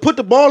 point is to put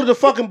the ball in the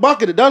fucking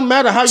bucket. It doesn't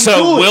matter how you So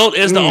do it. Wilt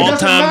is the It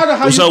doesn't matter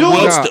how all-time. you So do it.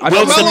 Wilt's Nah, the, I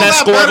Wilt's the Carmelo best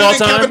not scorer of better all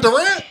than Kevin time.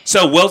 Durant.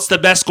 So Wilt's the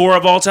best scorer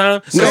of all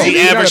time. No, Does he he's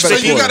not a average? better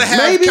So you scorer. gotta have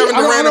Maybe. Kevin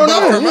I Durant don't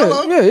above know.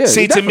 Carmelo. Yeah.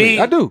 See, to definitely. me-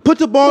 I do. Put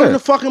the ball in Yeah. the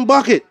fucking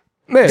bucket.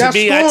 Man, That's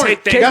me, I scoring.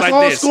 take things That's like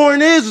all this.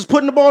 scoring is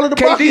putting the ball in the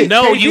KD bucket.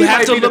 No, KD you have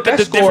might to be the look at the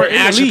best scorer different in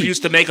the league. attributes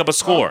to make up a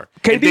score.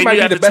 KD And then might you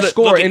be have the to best look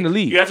scorer at- in the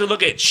league. You have to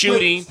look at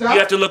shooting. Stop. You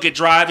have to look at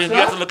driving. You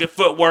have Stop. to look at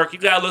footwork. You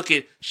got to look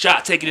at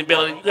shot taking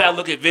ability. You got to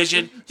look at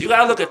vision. You got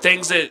to look at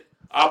things that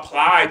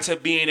apply to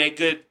being a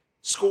good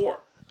scorer.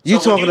 You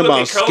So when talking look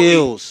about at Kobe-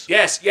 skills.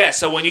 Yes.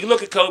 So when you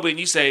look at Kobe and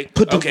you say,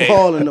 Put the okay,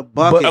 ball in the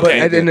bucket. But Okay.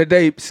 at the end of the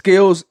day,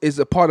 skills is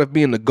a part of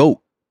being the GOAT.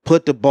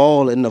 Put the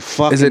ball in the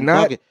fucking Is it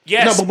not? bucket.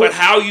 yes, No, but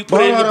how you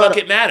put it in the hold on.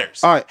 bucket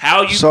matters. All right.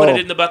 How you So- put it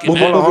in the bucket But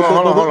matters. Hold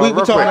on, we real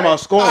talking quick. about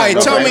scoring. All right,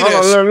 Real tell quick. me Hold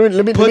on, this.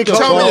 let me Put the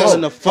Tell me ball this. in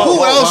the fucking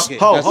Who else- bucket.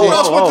 Hold That's Who it.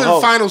 else went to the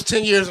hold. finals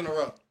 10 years in a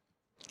row?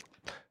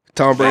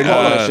 Tom Brady.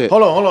 All that shit.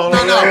 Hold on.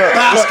 No,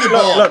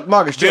 basketball. Look,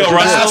 Marcus, chill, Bill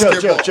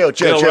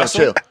Russell.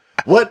 chill.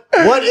 What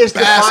is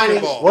defining?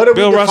 Basketball. What are we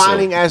Bill Russell.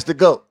 defining as the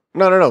GOAT?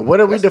 No. What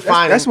are we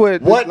defining? that's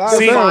what- What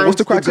See, defines what's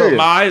the criteria?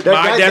 My That-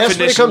 that's what it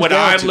definition, comes what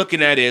down I'm to.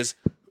 looking at is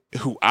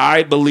who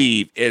I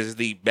believe is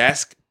the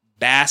best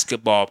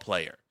basketball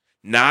player,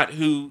 not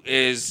who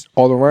is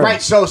All around.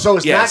 Right. So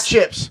it's Yes. not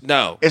chips.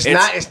 no. It's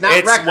not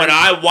records. when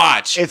I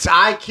watch It's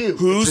IQ.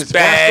 Whose it's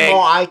bag-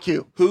 basketball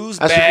IQ. whose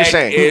That's what you're bag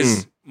saying.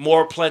 is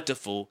more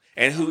plentiful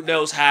and who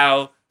knows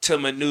how to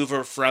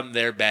maneuver from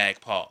their bag.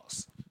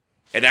 Pause.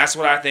 And that's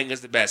what I think is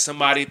the best.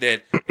 Somebody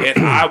that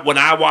when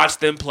I watch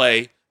them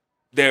play,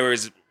 there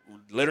is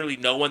literally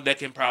no one that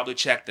can probably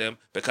check them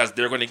because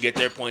they're going to get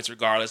their points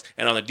regardless.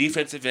 And on the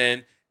defensive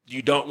end,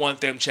 you don't want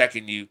them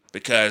checking you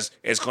because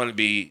it's going to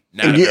be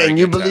not And a you, very and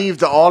you good time. believe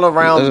the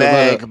all-around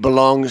bag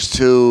belongs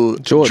to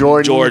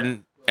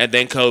Jordan and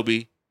then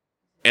Kobe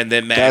and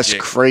then That's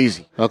Magic.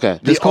 crazy. Okay.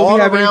 The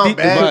Kobe have any all-around deep-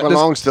 bag but-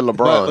 belongs to LeBron.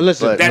 But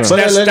listen, but- That's-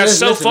 But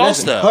so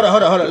false, though. Hold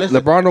on. Listen.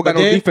 LeBron don't got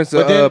no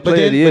defensive player of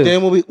the year. But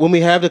then when we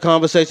have the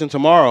conversation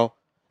tomorrow,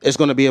 it's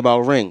going to be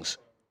about rings.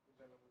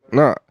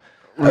 Nah.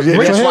 That's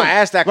why I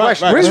asked that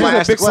question. Right. Rings That's why I was a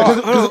asked the big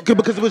question. part.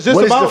 Because it was just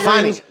What is about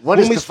defining- rings what when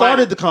is we defining-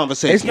 started the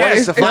conversation. It's not-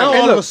 Yes, it's Now hey,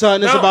 all look, of a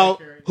sudden it's No.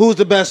 about who's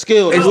the best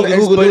skill. It's, Who it's, can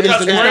but do it's, this it's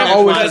and not that.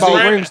 always X, Y,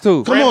 about Z. rings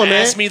too. Come on,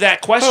 man. Ask me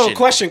that question.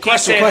 question. He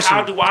said,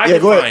 how do I Yeah,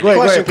 go ahead, define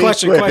go it?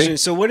 ahead. Question.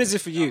 So what is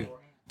it for you?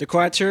 The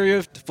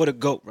criteria for the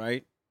GOAT,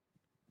 right?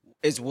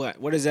 Is what?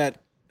 What is that?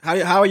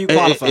 How are you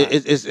qualified?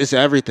 It's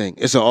everything.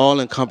 It's an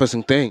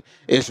all-encompassing thing.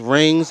 It's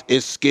rings.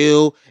 It's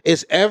skill.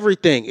 It's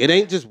everything. It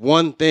ain't just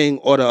one thing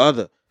or the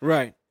other.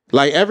 Right.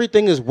 Like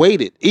everything is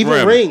weighted. Even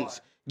Right. rings.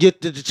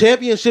 the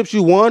championships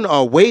you won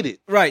are weighted.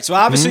 Right. So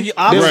obviously,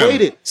 They're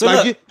weighted. So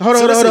like, look, hold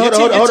on. Let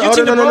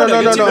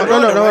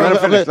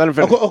him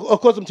finish.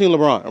 Of course, I'm Team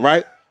LeBron,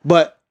 right?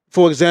 But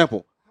for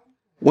example,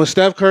 when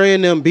Steph Curry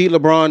and them beat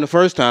LeBron the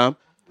first time,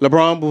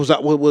 LeBron was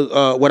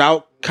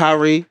without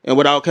Kyrie and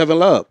without Kevin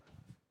Love.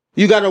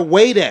 You got to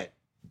weigh that.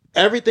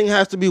 Everything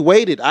has to be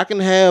weighted. I can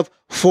have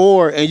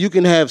 4 and you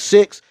can have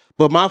 6.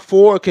 But my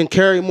 4 can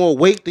carry more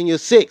weight than your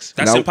 6.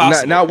 That's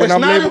impossible. Now, when It's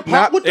I'm not labeled,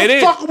 impossible. What the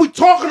It fuck are we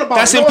talking about?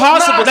 That's No, it's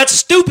impossible. not. That's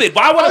stupid.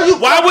 Why would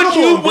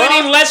you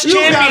winning less You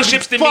gotta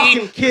championships be than me?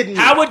 fucking kidding me.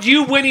 How would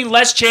you winning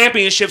less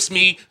championships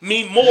mean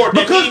more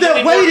than Because me they're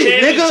winning more weighted,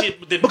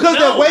 championship nigga. than- Because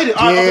they're weighted.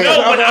 All right, okay,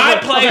 No, when I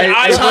played,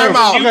 I Time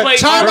out. you played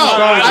Time out.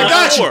 I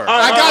got you. more.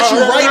 I got you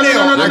right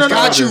now. I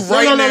got you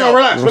right now.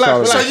 Relax.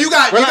 So you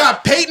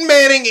got Peyton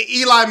Manning and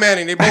Eli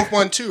Manning. They both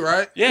won 2,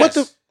 right?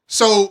 Yes.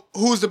 So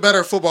who's the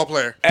better football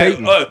player?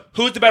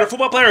 Who's the better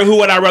football player, or who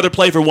would I rather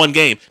play for one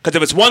game? Because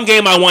if it's one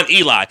game, I want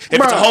Eli. If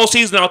it's a whole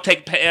season, I'll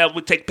take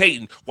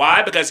Peyton.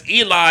 Why? Because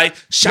Eli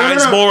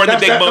shines more in the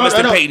big moments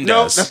than Peyton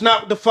does. That's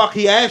not what the fuck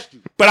he asked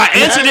you. But I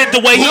answered it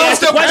the way he Who's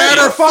asked the the question.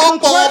 better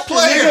football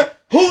player?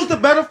 Who's the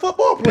better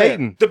football player?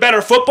 Peyton. The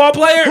better football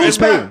player Who's is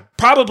better?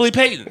 probably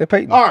Peyton. Yeah,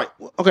 Peyton. All right.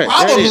 Okay.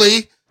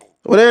 Probably.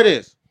 Well, there it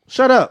is.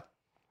 Shut up.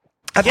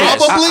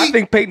 Yes. I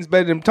think Peyton's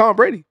better than Tom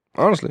Brady.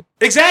 Honestly,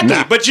 Exactly.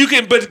 But you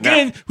can. But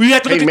again, we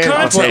have to look Hey, at man,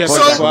 context.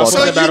 I'll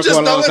So you just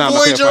null and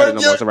void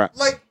your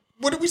like.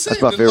 What did we say?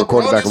 That's my favorite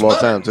quarterback of all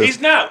time, too. He's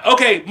not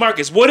okay,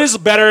 Marcus. What is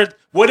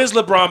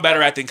LeBron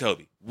better at than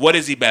Kobe? What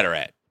is he better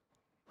at?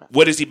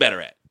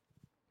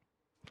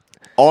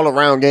 All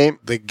around game.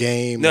 The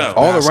game. No.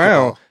 all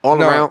around.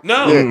 All around.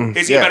 No. Yeah.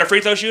 Is he a better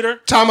free throw shooter?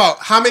 Time out.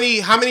 How many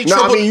No, I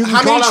triple mean, you can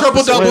how many call out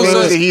triple specific doubles?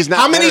 things that he's not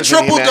How many better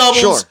than him triple at. doubles?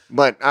 Sure,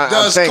 but I'm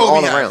does saying Kobe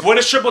all have? around. What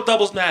does triple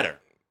doubles matter?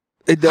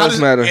 It does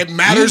matter. It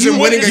matters in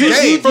winning a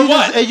game. For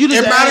what? You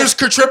just It matters asked-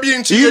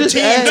 contributing to you your just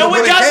team asked- to No,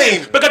 win it a doesn't.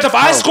 game. Because if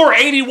I score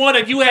 81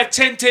 and you have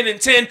 10, 10,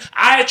 and 10,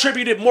 I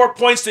attributed more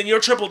points than your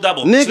triple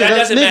double. Nigga, So that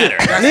doesn't matter.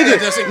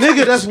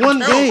 Nigga, that's one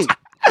game.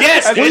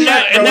 Yes, and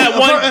that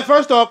one. And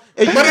first off,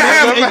 But I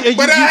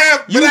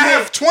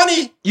have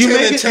 20, you 10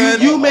 and making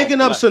 10. you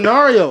making up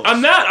scenarios.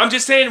 I'm not. I'm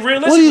just saying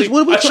realistically,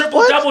 what are we a triple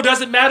what? double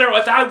doesn't matter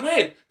if I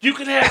win. You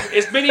can have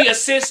as many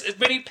assists, as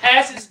many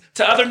passes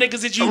to other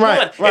niggas as you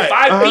want. right, If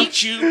I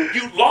beat you,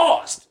 you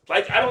lost.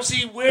 Like I don't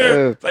see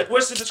where. Like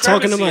what's the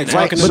discrepancy? Talking to Mike, in that?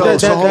 talking to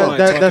But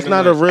Mike. that's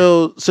not a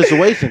real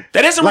situation.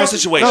 That is a real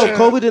situation. No,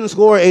 Kobe didn't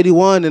score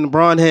 81 and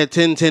LeBron had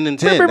 10, 10, and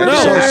 10. But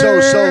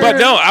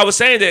no, I was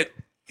saying that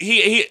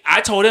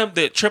I told him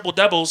that triple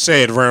doubles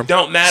Say it, Rim.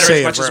 don't matter Say as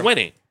it, much as Rim.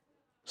 winning.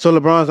 So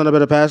LeBron's not a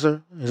better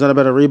passer? He's not a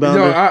better rebounder?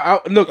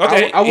 No, look.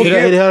 Okay. I would Hold give.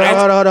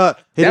 on.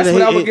 That's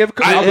what I would give.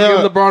 I would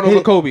give LeBron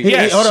over Kobe.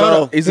 Yes. Hold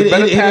on. He's a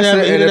better passer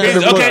and a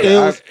better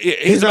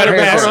Okay. He's a better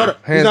passer.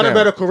 He's not a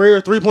better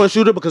career 3-point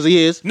shooter because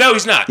he is. No,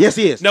 he's not. Yes,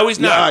 he is. No, he's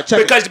Yeah, not. all right, check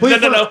it. Because Please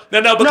no,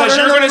 because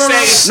you're going to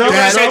say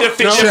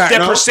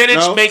the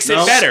percentage makes it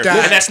better,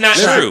 and that's not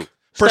true.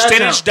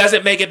 Percentage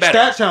doesn't make it better.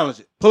 Stat challenge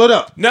it. Pull it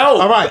up. No.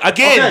 All right.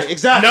 Again, Okay,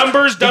 exactly.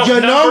 numbers don't. You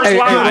know, Numbers you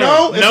lie.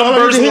 know, it's all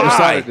Numbers under the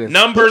lie. hit.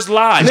 Numbers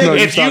lie. Nigga,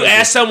 If you you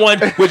ask someone,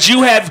 would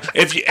you have?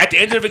 If you, at the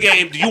end of the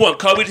game, do you want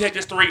Kobe to take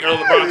this 3 or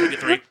LeBron to take the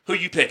 3? Who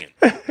you picking?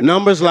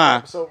 Numbers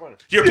lie.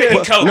 You're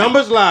picking Kobe.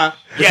 Numbers lie.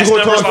 Yes,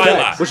 numbers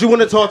lie. But you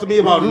want to talk to me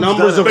about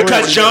numbers of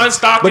Because rings. John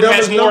Stockton But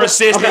has numbers- more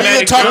assists than okay,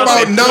 Magic talk about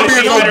Johnson. numbers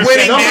Would be of better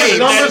winning than games.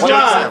 Numbers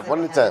lie.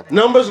 One at a time.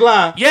 Numbers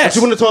lie. Yes.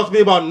 But you want to talk to me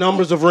about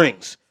numbers of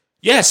rings.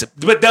 Yes,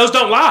 but those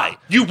don't lie.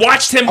 You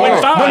watched him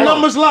win 5. But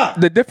numbers lie.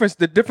 The difference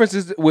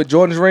is with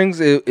Jordan's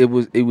rings. It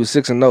was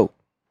 6-0.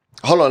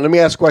 Hold on, let me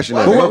ask a question.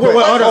 then. Wait, hold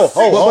on.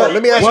 Hold on.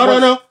 Let me ask you Hold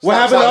one. on. What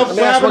happened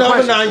the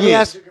other 9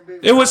 years?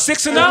 It was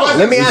 6-0.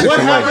 Let me ask you What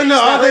one. happened the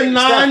other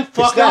 9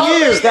 fucking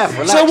years? Steph,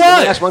 relax. So Let me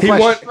what? ask one He won.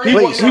 question.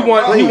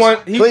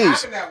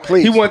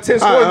 Please. He won 10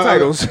 scoring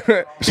titles.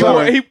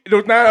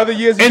 Those 9 other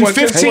years. He In won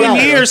 10 15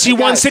 scoring years, he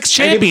won 6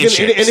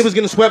 championships. And he was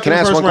getting swept in Can I the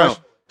ask first one round.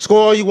 question? Score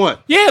all you want.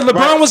 Yeah,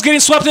 LeBron was getting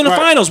swept in the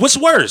finals. What's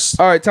worse?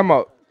 All right, time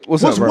out.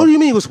 What's up, bro? What do you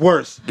mean was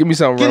worse? Give me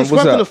something, Getting bro.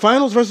 What's swept in the up?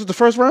 finals versus the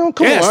first round?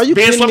 Come Yes, on, are you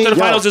being kidding swept me? in the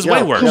finals is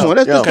way worse. Come on,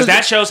 Because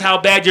that shows how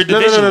bad your No.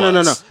 division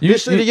was.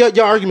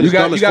 Your argument is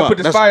dumb as You got to fuck. put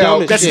this That's fire dumb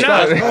out. as That's shit.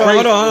 not.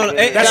 Hold on.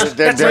 Hey, That's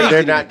They're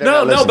right. not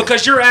No, listening.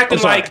 because you're acting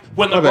like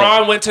when My LeBron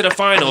bad. went to the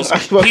finals, My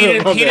he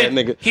bad, didn't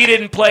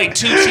nigga. play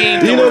 2 teams You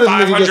that know were this nigga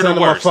 500 gets or under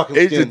my worse. fucking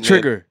It's a skin,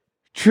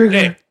 trigger.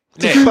 Nick,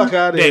 Get the fuck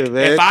out of here,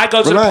 man. if I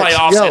go to the Relax.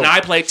 playoffs Yo, and I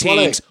play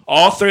swallow teams, it.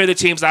 all 3 of the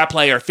teams I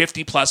play are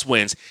 50-plus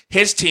wins.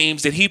 His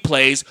teams that he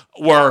plays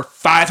were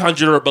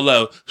 500 or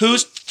below.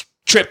 Whose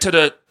trip to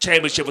the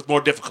championship was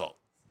more difficult?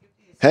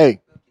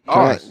 Hey.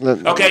 Okay,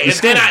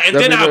 and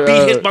then I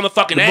beat his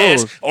motherfucking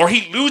ass, or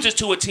he loses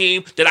to a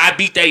team that I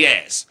beat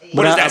their ass.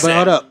 What does that say?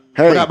 Hold up.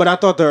 Hey. But I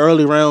thought the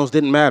early rounds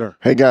didn't matter.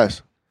 Hey,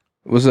 guys.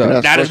 What's Can I up?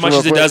 ask Not as much question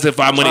as it real does if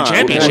I'm winning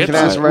championships. Can I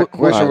ask a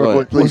question real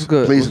quick, please? What's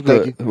good? Please, What's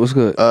thank good? you. What's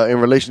good?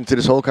 In relation to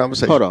this whole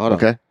conversation. Hold on.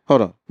 Okay.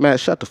 Hold on. Man,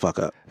 shut the fuck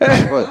up.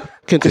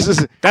 Can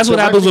That's what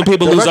happens when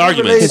people lose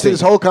arguments. To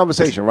this whole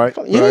conversation, right?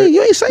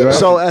 You ain't saying that.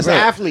 So as an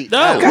athlete,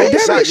 No.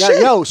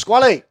 yo,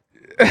 Squale.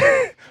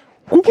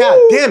 God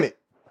damn it.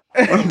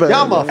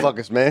 Y'all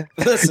motherfuckers, man.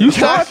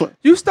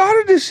 You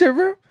started this shit,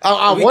 bro.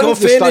 I We wanted gonna to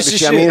start finish this this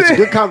shit. I mean, shit. it's a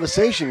good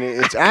conversation.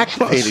 It's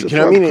activated. You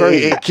know what I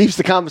mean? It keeps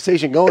the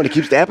conversation going. It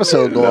keeps the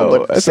episode going.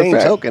 But at the that's a same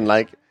fact. token,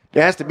 like,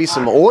 there has to be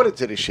some order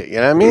to this shit. You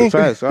know what I mean?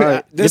 Facts, all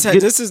right. This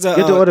is the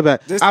Get the order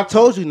back. this- I've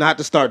told you not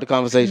to start the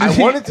conversation. I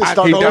wanted to start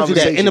I the told you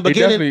that in the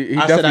conversation. beginning. He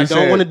I said I definitely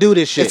don't want to said- do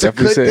this shit. It's a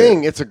Definitely good said.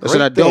 thing. It's a great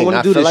said I don't thing. wanna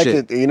I do feel this like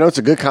shit. it's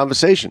a good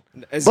conversation.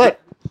 It's But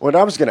what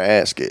I was going to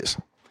ask is,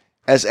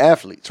 as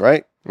athletes,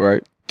 right?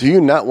 Right. Do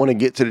you not want to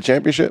get to the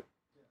championship?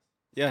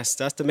 Yes,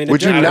 that's the main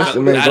Would you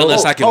objective. not? Not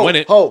unless I can win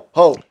it.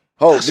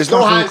 There's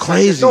no hindsight.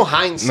 crazy. There's no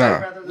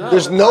hindsight.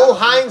 There's no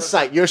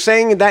hindsight. You're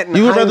saying that in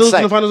You would rather lose in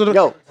hindsight. the finals.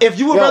 Yo, If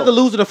you would yo, rather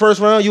lose in the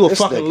first round, you a This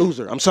fucking nigga.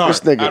 loser. I'm sorry.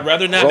 This nigga. I'd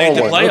rather not Wrong make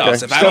the one.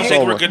 playoffs. Okay. If I don't Steph's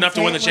think on we're one. good enough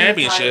to win the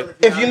championship.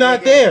 If you're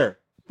not there,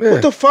 Yeah.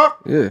 what the fuck?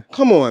 Yeah.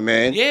 Come on,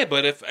 man. Yeah,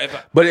 but if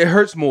But it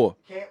hurts more.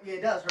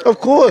 It does hurt. Of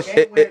course.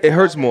 It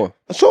hurts more.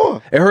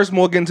 Sure. It hurts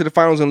more getting to the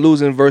finals and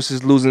losing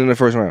versus losing in the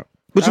first round.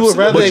 But you would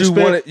rather But you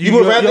experience, want it- you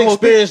would your rather whole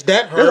experience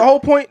that The hurt. whole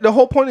point. The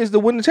whole point is to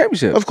win the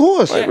championship. Of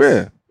course. Like,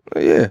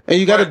 yeah. And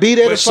you got to be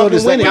there to But So fucking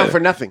does that win count it. for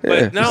nothing? But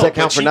Yeah. no, Does that count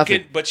but for you nothing?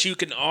 can. But you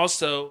can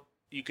also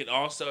Speaking to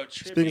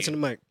the attribute.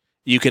 mic.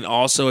 You can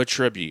also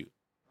attribute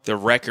the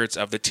records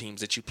of the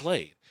teams that you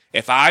played.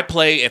 If I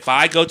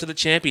go to the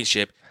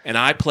championship and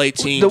I play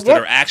teams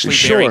that are actually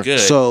very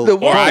good, So- The or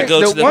one I thing- go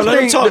the to the one Let him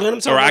thing- talk. Let him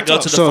talk. or let I him go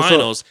talk. to the So-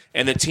 finals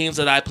and the teams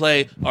that I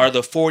play are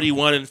the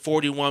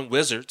 41-41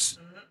 Wizards.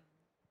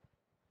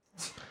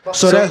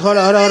 So that hold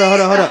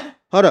up.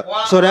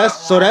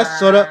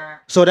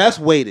 So that's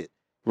weighted,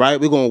 right?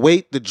 We're gonna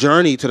weight the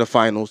journey to the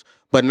finals,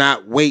 but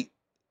not weight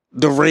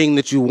the ring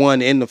that you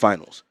won in the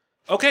finals.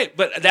 Okay,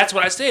 but that's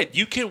what I said.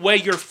 You can weigh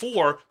your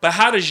 4, but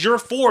how does your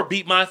 4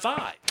 beat my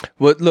 5?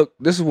 But look,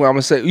 this is what I'm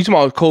gonna say. You talking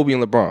about Kobe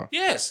and LeBron?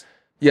 Yes.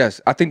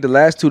 Yes, I think the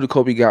last two that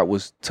Kobe got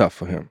was tough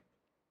for him.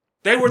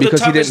 They were Because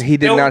the toughest. he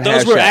did not those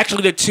have were Shaq.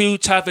 actually the 2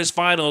 toughest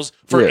finals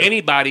for Yeah.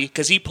 anybody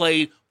because he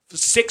played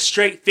 6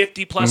 straight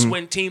 50-plus Mm-hmm.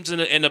 win teams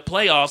in the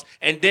playoffs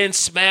and then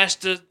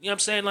smashed the. You know what I'm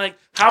saying? Like,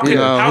 how can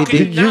No, how he can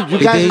you did- not? you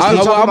win? guys keep I-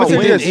 talking I'ma about say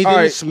winning. this. He All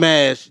didn't right.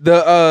 smash.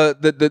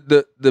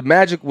 The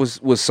Magic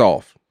was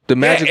soft. The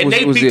Magic and was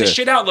they was beat yeah. the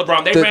shit out of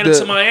LeBron. They The- ran the-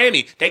 into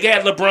Miami. They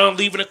had LeBron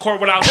leaving the court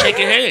without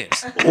shaking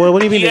hands. Well, what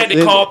do you mean? He had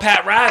to call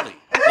Pat Riley.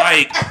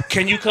 Like,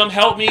 can you come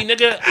help me,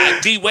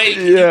 nigga? D Wade,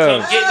 can you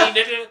come get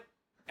me, nigga?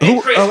 Hey,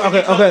 Chris, can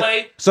you come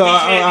play? So, These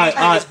all right.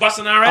 niggas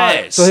busting our All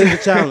right, ass. so here's the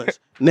challenge.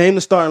 Name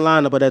the starting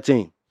lineup of that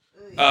team.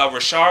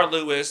 Rashard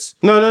Lewis.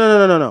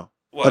 No.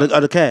 What?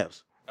 Are the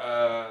Cavs?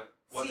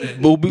 What's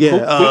it? Booby,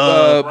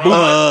 Yeah,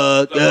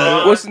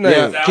 LeBron, what's the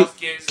name? Yeah,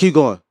 Stauskas, keep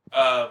going.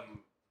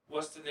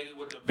 what's the nigga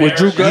with the With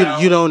Drew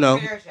Varejao, You don't know.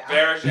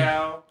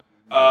 Varejao,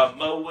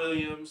 Mo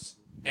Williams,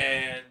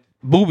 and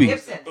Booby.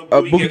 Gibson.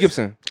 Booby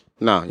Gibson.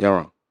 No, you're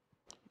wrong.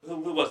 Who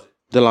was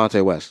it?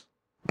 Delonte West.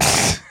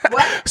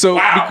 What? So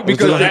Wow. It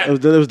because that- was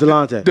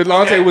Delonte.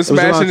 Delonte was It was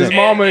smashing his Delonte.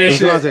 mama It and was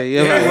shit. Delonte.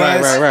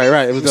 Yeah,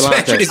 right. It was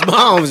Smashing his Delonte.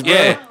 moms, bro.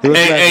 Yeah, He was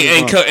smashing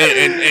his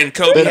mom. and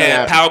Kobe Didn't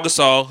had happen. Pau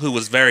Gasol, who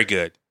was very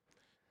good,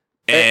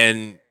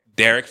 and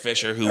Derek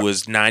Fisher, who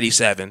was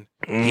 97.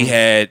 He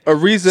had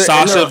Ariza.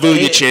 Sasha no,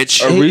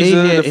 Vujacic,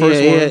 Ariza, the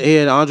first one. He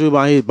had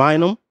Andre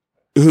Bynum.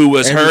 who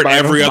was and hurt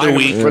Bynum- every other Bynum-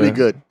 week. Yeah. Really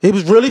good. He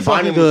was really Bynum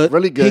fucking was good.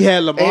 really good. He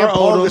had Lamar And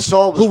Paul Odom,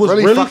 Gasol was who was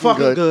really really fucking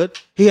fucking good. good.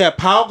 He had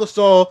Pau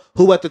Gasol,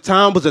 who at the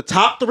time was a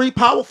top 3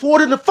 power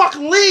forward in the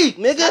fucking league,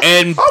 nigga.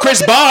 And Oh my Chris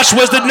God. Bosh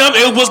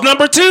was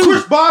number 2.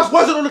 Chris Bosh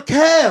wasn't on the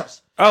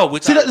Cavs. Oh,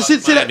 we See talking that? about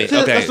See Miami.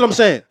 that? Okay. That's what I'm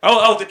saying.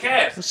 Oh, the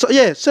Cavs. So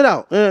yeah, sit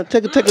out.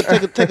 Take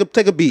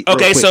a beat. real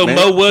Okay, quick, so man.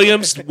 Mo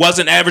Williams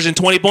wasn't averaging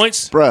 20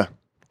 points. Bruh.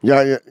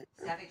 Yeah.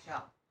 Savage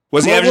Shaw.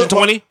 Was he Mo- averaging Mo-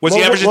 20? Was he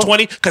Mo- averaging Mo-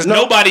 20? Because no,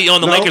 nobody on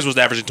the no. Lakers was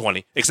averaging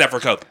 20 except for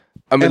Kobe.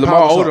 I mean, And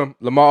Lamar Pau Gasol.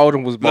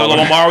 Odom was No, balling.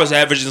 Lamar was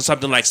averaging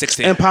something like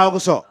 16. and Pau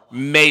Gasol.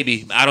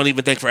 Maybe. I don't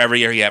even think for every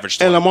year he averaged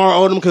And 20. Lamar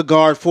Odom could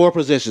guard 4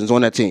 positions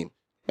on that team.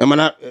 Am I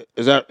not?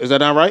 Is that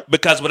not right?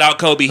 Because without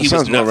Kobe, he That was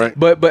sounds about nothing.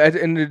 right. But at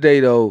the end of the day,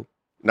 though,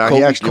 Nah,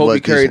 he actually Kobe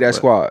was carried decent, that but-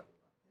 squad.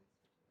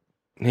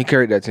 He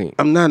carried that team.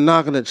 I'm not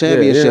knocking the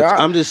championships. yeah,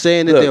 I'm just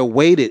saying that look, they're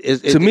weighted.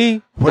 To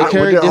me, they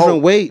carry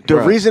different weight. The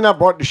bruh. reason I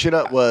brought the shit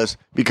up was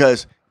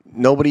because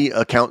nobody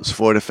accounts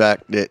for the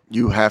fact that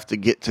you have to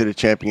get to the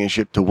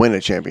championship to win a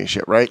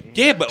championship, right?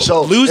 Yeah, but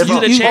So losing if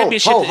to the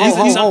championship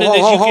isn't something that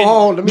you can.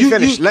 hold. Let me You-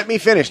 finish. you- Let me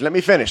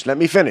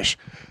finish.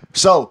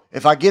 So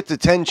if I get to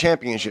 10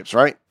 championships,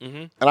 right,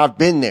 Mm-hmm. and I've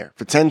been there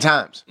for 10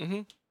 times,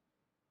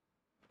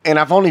 and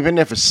I've only been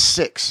there for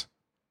 6,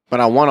 but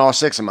I won all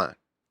 6 of mine.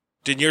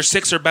 Then your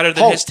 6 are better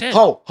than his 10.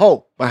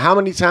 But how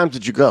many times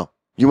did you go?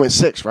 You went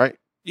 6, right?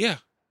 Yeah,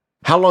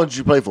 How long did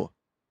you play for?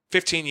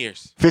 15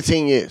 years.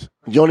 15 years.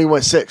 You only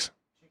went 6.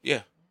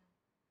 Yeah,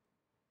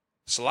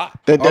 it's a lot.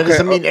 That Okay,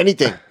 doesn't mean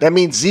anything. That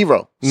means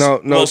 0. no.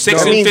 Well, 6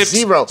 That and means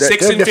 15, 0.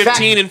 6 and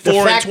 15 and 4 the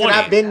and fact 20.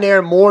 that I've been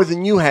there more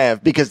than you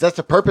have, because that's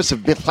the purpose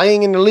of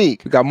playing in the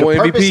league. We got more the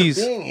purpose MVPs.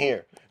 of being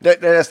here.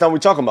 That's not what we're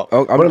talking about.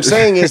 Oh, What I'm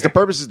saying is the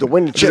purpose is to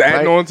win the chip,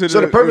 adding right? on to So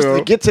the, the purpose you is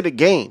know. to get to the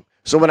game.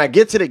 So when I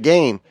get to the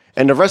game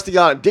and the rest of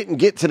y'all didn't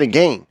get to the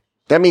game,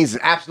 that means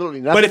absolutely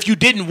nothing. But if you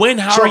didn't win,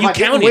 how so are if you I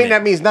didn't counting win, it?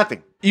 that means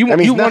nothing. You That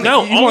means want-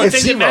 nothing. No, only It's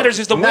thing that zero. matters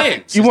is the Nothing.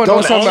 wins. You want to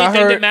know The something only I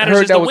thing heard, that matters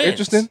heard is that the was wins.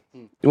 interesting?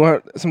 You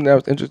want something that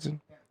was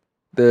interesting?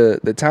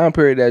 The time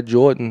period that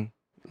Jordan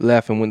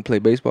left and wouldn't play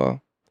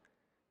baseball,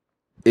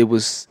 it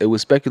was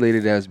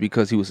speculated as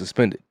because he was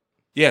suspended.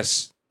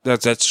 Yes,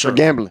 that's For true.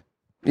 gambling.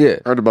 Yeah.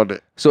 Heard about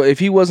that. So if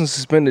he wasn't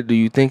suspended, do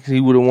you think he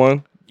would have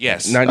won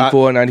Yes.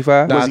 94,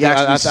 95? Nah, Was he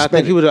actually I think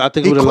suspended? he would. I think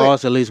He he would have quit.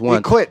 lost at least one.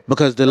 He quit.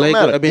 because the Don't Lakers.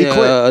 matter. I mean, He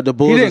quit. the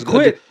Bulls. He didn't is-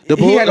 quit. The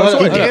He Bulls. had no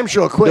choice. He damn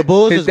sure The quit.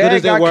 Bulls His as good dad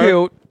as they got were.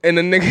 killed, and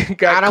the nigga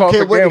got I don't caught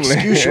care for what gambling.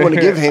 excuse you want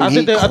to give him. I He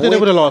think they quit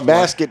would've lost one.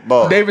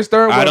 basketball. David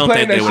Stern I wasn't don't playing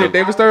think that they shit. would've.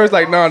 David Stern's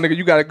like, nah, nigga,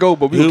 you gotta go,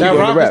 but we gonna That keep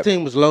you on the Rockets rap.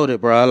 team was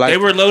loaded, bro. Like They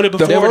were loaded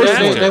before They and were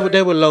after.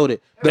 they were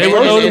loaded. They were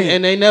loaded.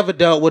 and they never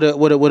dealt with a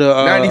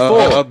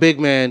 94. big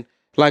man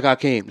like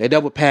Hakeem. They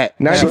dealt with Pat.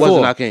 That 94.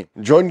 wasn't Hakeem.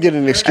 Jordan get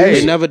an They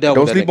excuse. never dealt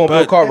Don't with sleep that. on Bill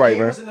But- Cartwright, He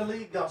man. was in the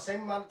league though,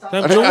 same amount of time.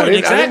 Them I didn't- I Jordan, didn't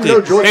exactly.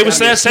 know Jordan They was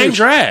had in an the same excuse.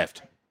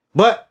 draft.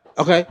 But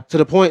okay, to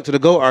the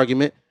GOAT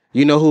argument.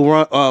 You know who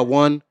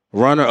won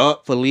runner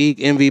up for league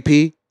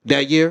MVP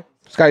that year?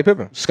 Scottie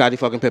Pippen. Scottie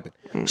fucking Pippen.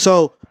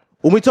 So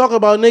when we talk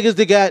about niggas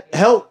that got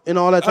help and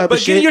all that type But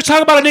of shit, you're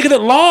talking about a nigga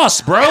that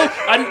lost, bro.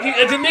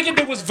 The nigga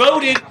that was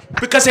voted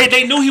because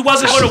they knew he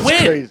wasn't going to win.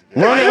 Crazy.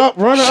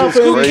 runner up Shit's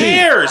for Who crazy.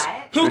 cares?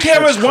 Who This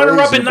cares? shit's Runner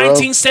up crazy, in bro.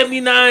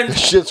 1979 This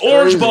shit's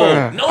Orange crazy, Bowl.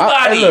 bro.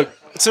 Nobody. Look,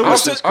 So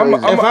what's the? I'm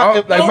If I-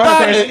 like my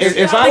Nobody. thing is,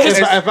 if I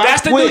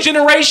That's the new quit-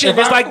 generation. if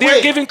It's I like they're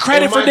quit giving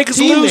credit and for my niggas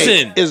teammate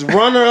losing. Is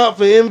runner up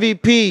for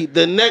MVP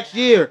the next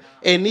year,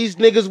 and these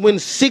niggas win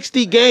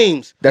 60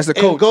 games. That's the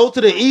and coach. go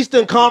to the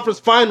Eastern Conference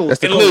Finals.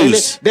 That's the And coach. And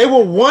lose. They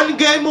were one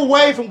game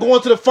away from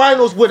going to the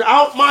finals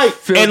without Mike.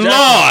 Phil And Jackson.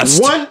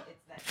 lost. One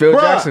Phil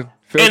Bruh. Jackson.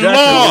 Phil And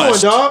Jackson.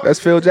 lost. dog. That's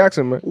Phil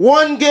Jackson, man.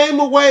 One game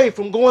away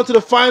from going to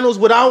the finals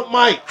without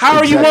Mike. How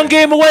are you one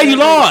game away? You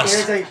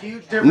lost. There's a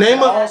huge difference Name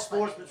in a- all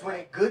sports between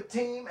a good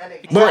team and a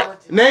But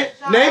talented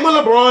name a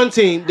LeBron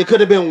team that could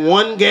have been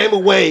one game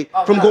away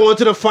from going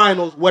to the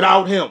finals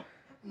without him.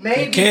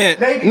 Maybe, You can't.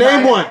 maybe Name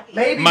Miami. one.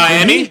 Maybe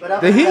Miami? but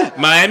other The than Heat. that,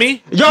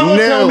 Miami? Y'all gonna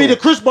No. tell me that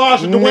Chris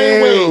Bosh and Dwayne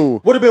No.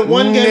 Wade would have been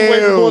one game away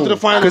from going to the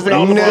finals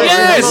without No. LeBron?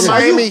 Yes.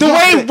 Miami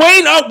Dwayne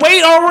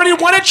Wade already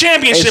won a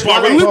championship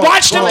already. We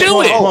watched him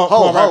do it.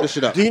 Wrap this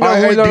shit up. Do you know All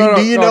right, who?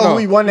 Do you know no, who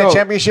he won no. that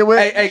championship with?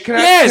 Hey, can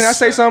Yes. I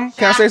say something?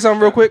 Can I say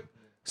something real quick?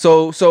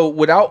 So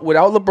without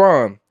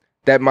LeBron,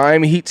 that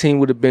Miami Heat team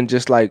would have been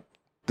just like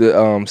the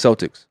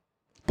Celtics.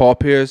 Paul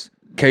Pierce,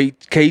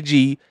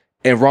 KG,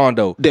 and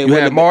Rondo. They You wouldn't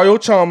had have Mario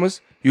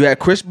Chalmers. You had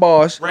Chris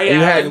Bosh. Ray And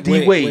you Allen. had D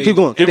Wait, Wade. wait. Keep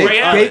going. And They- Ray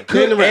They Allen.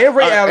 couldn't. Name the rest. And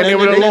Ray All right, Allen. and They they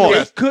would have would've lost.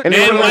 lost. Couldn't. And They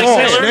would've Mike lost.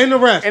 Miller. Name the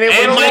rest. And they And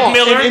would've Mike lost.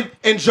 Miller.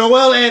 And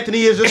Joel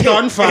Anthony is the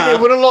starting five. And they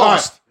would have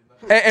lost.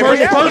 And First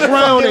Ray Allen-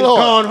 round and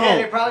lost. gone yeah,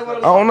 they home. probably would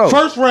have I don't know.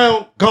 First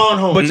round, gone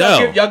home. But No.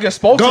 y'all get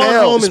Spoelstra. Gone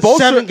home in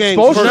 7 games.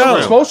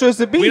 Spoelstra is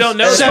the beast. We don't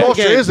know Seven that.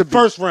 Spoelstra games. is a beast.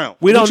 First round.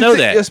 We don't know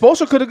Yeah, that.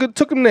 Spoelstra could have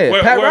took him there.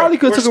 Pat Riley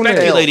could We're have took him there.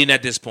 speculating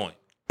at this point.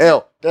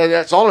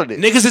 That's all it is.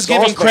 Niggas is It's all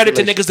giving credit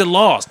to speculation. niggas that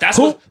lost.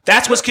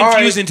 That's what's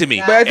confusing to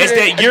me. But- Is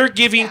that you're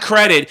giving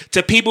credit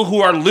to people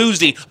who are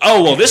losing.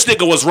 Oh well, this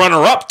nigga was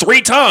runner up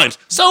 3 times.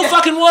 So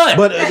fucking what?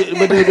 But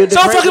the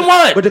So fucking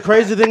what? But the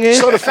crazy thing is,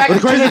 So the fact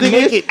that you didn't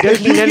make it doesn't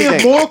if you mean give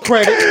anything. more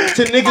credit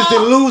to niggas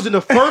that lose in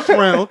the first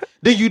round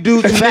than you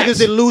do to niggas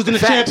that lose in the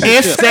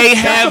championship. if they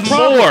have the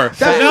problem. more,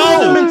 That's no,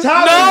 loser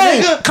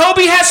mentality, no. nigga.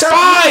 Kobe has That's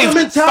 5. loser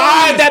mentality.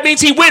 5. That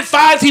means he went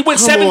 5. He went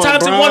Come 7 on,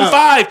 times and bruh. won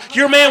 5.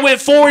 Your man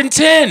went 4 and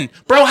 10,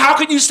 bro. How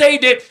can you say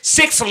that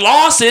 6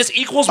 losses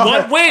equals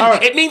 1 win? all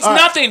right, It means all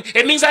right. nothing.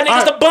 It means that All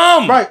nigga's right, a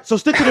bum. Right. So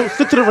stick to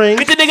the rings.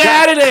 Get the nigga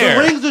out of there.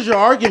 The rings is your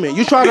argument.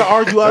 You try to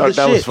argue other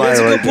that was shit. fire. He has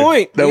a good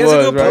point. That He has a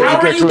was, good right? point. How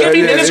are you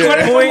giving Yeah, niggas yeah.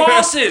 credit for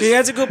losses? He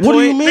has a good point. What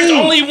do you mean? There's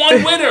only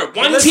one winner.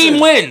 One Listen. team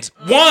wins.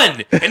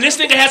 One. And this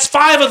nigga has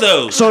 5 of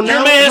those. So Your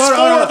now, man has hold on,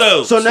 4 hold of on.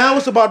 those. So now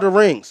it's about the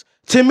rings.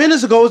 10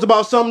 minutes ago, it was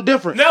about something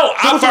different. No,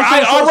 So-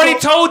 I already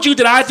so- told you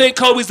that I think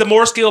Kobe's the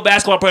more skilled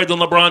basketball player than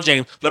LeBron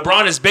James.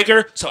 LeBron is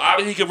bigger, so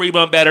obviously he can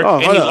rebound better, Oh,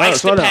 and hold he on,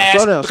 likes slow to down, pass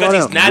slow down, because slow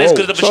he's down. not as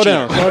good of a Slow shooter.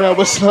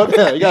 down, slow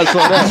down. You gotta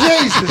slow down.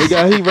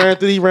 Jesus. He ran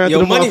through Yo,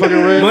 the money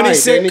motherfucking red light.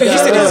 said, man. he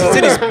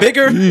said he's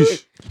bigger.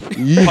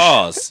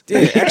 Pause.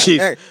 Yeah, extra, You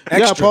gotta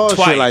extra. pause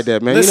Twice. shit like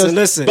that, man. Listen, You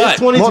know, listen. But it's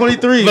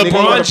 2023. nigga, you gotta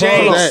LeBron pause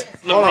James,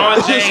 that.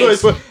 LeBron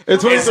James, In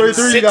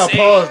 2023, you gotta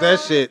pause that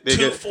shit, nigga.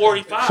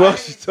 245.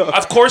 Fuck you talking-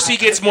 Of course, he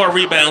gets more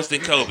rebounds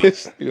than Kobe.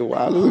 You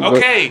wild, but-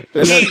 Okay,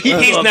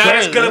 he's not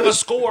as good of a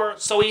scorer,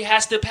 so he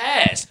has to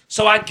pass.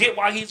 So I get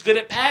why he's good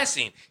at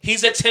passing.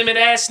 He's a timid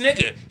ass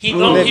nigga. He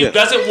Nigga.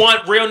 doesn't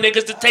want real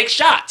niggas to take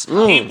shots.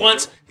 He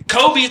wants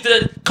Kobe is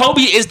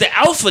the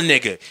alpha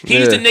nigga.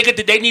 He's the nigga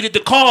that they needed to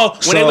call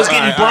when they was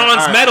getting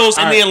bronze medals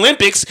in the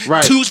Olympics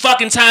Right. 2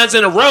 fucking times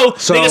in a row.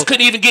 So- Niggas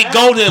couldn't even get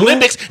gold in the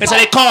Olympics, and so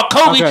they called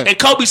Kobe, Okay. and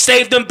Kobe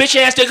saved them bitch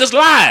ass niggas'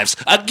 lives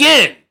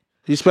again.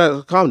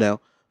 Calm down.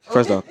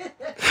 First off.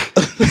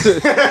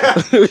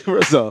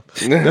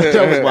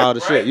 That was wild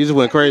as shit. You just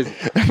went crazy.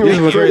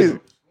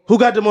 Who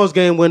got the most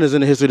game winners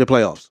in the history of the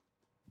playoffs?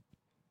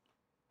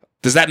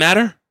 Does that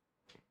matter?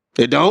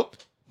 It don't.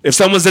 If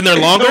someone's in there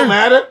It longer, don't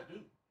matter.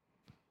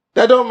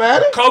 That don't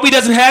matter. Kobe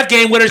doesn't have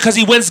game winners because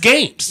he wins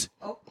games.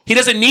 He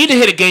doesn't need to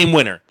hit a game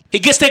winner. He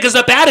gets niggas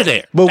up out of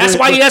there. That's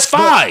why he has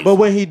 5. But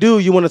when he do,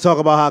 you want to talk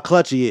about how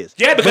clutch he is.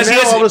 Yeah, because But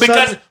he now is all of a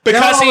sudden-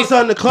 now all of a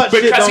sudden the clutch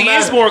shit because don't he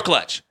is matter. more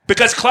clutch.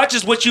 Because clutch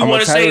is what you I'm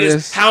want to gonna say tell you is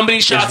this. how many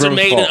shots It's are Rim's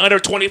made in fault. under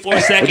 24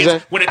 seconds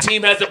Exactly. when a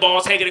team has the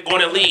balls taking and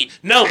going to lead.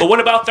 No, but what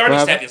about 30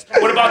 What seconds?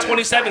 What about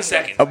 27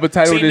 seconds? I'm gonna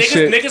title See, this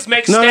shit. niggas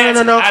make No, stats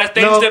out of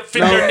things that fit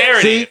their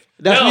narrative. See,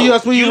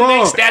 that's where you you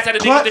wrong. make stats out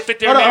of things that fit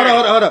their hold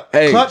narrative. on.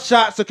 Hey. Clutch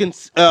shots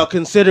are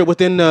considered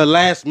within the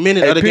last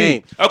minute of the P.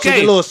 game. Okay,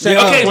 Take a little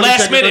second, okay, 20 last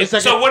seconds, 30 minute.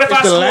 seconds. So what if It's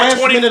I the score last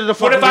 20? minute of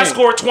the What if fucking I game.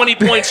 score 20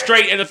 points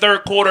straight in the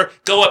third quarter,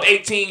 go up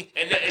 18,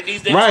 and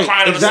these niggas Right,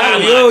 crying on the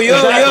exactly.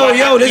 sideline?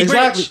 Yo, this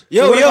Exactly. bridge.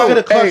 Yo, So what if I get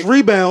a clutch Hey.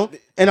 rebound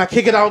and I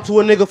kick it out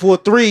to a nigga for a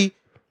 3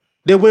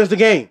 that wins the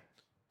game?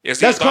 Is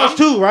he That's a bum? clutch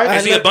too, right?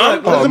 Is he a Look, bum?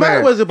 look, Doesn't matter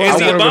man. what's it I Is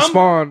he a want to bum?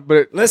 respond,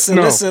 but Listen.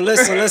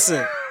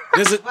 no.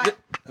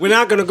 We're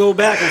not gonna go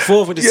back and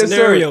forth with the Yes,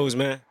 sir. seniorios,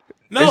 man.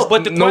 No,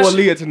 but the no question.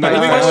 Aaliyah tonight.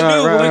 What we gonna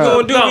do? What we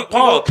gonna do? No,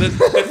 Paul. The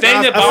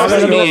thing that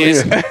bothers me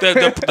is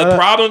the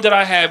problem that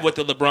I have with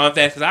the LeBron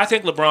fans, because I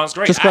think LeBron's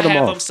great. Just I cut him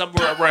have off. him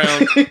somewhere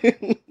around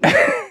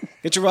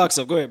Get your rocks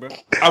up. Go ahead, bro.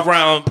 Pause,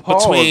 my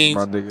between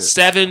nigga.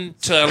 7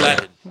 to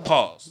 11.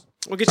 Pause.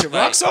 Well, get your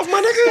rocks off, my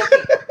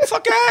nigga.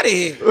 Fuck out of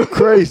here.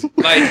 Crazy.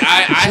 Like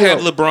I have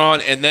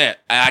LeBron in that.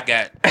 I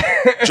got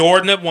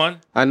Jordan at 1.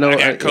 I know, I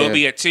got Kobe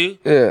yeah. at 2.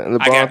 Yeah,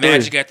 LeBron I got 3.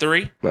 Magic at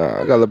 3.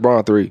 Nah, I got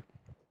LeBron 3.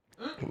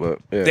 But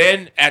yeah.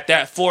 Then at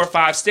that 4,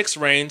 5, 6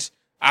 range,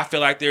 I feel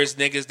like there's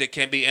niggas that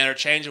can be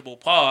interchangeable.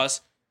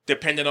 Pause,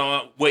 depending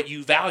on what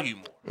you value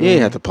more. You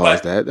ain't have to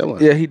pause But- that.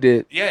 One. Yeah, he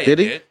did. Yeah, Did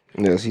he? did.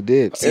 Yes, he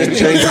did.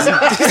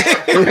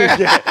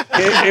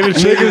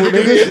 Interchangeable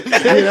niggas.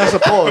 Yeah, that's a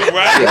pause.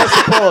 Right? That's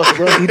a pause,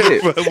 bro. He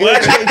did.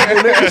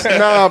 Interchangeable niggas.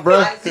 Nah,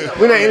 bro.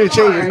 We're not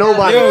interchanging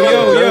nobody.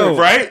 Yo.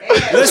 Right?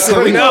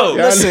 Listen, we know.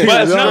 Listen.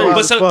 But no,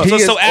 but so He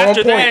is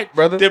after on point, that,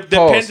 brother.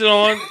 depending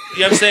on,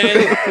 you know what I'm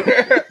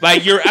saying?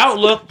 Like your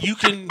outlook, you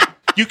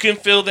can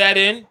fill that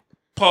in.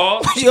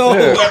 Pause. Yo.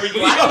 Whoever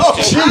you want.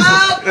 Jesus.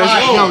 All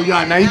right,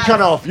 yo, now you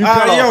cut off. You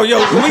cut off. Yo. You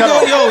We cut go.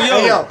 off. Yo.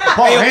 Hey, yo,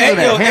 Paul,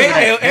 handle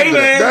that. Hey,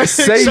 man. That's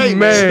Say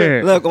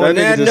man. Look, on That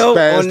that nigga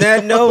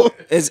just note,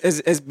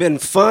 spazzed. it's been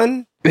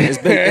fun. It's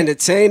been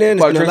entertaining.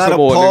 It's About been a drink lot some of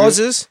more, nigga.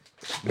 pauses.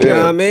 You know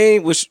what I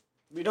mean? Which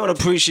we don't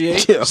appreciate.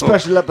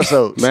 Special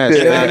episodes. Man,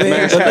 You know what I mean?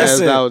 But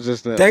listen, that was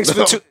just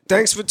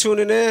thanks for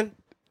tuning in.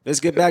 Let's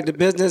get back to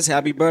business.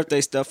 Happy birthday,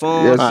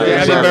 Stephon. Yes, sir.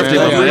 Happy birthday,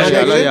 Love you, my my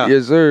nigga. nigga.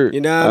 Yes, sir.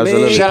 You know what I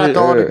Absolutely. mean? Shout out to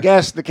all the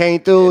guests that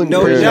came through.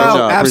 No Appreciate doubt,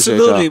 y'all.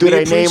 absolutely. Do We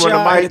they name appreciate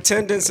on the our mic?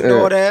 attendance and Yeah.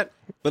 all that.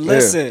 But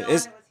listen, it's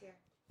was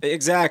here.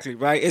 exactly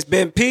right. It's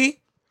been P.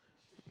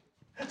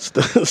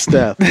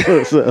 Steph.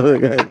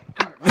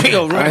 We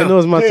go I right. know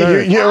it's my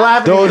turn. You're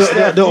laughing.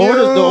 The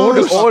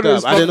order's fucked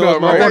up. I didn't know it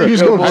was my Right. order. You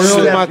was gonna I didn't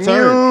know it was my Steph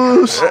turn.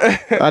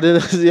 News. I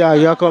didn't. Yeah,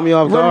 y'all caught me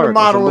off Remember guard. the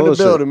model Some in the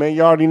bullshit. building, man.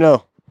 You already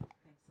know.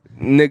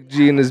 Nick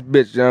G and this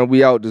bitch, young.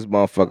 We out this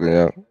motherfucker,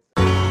 young.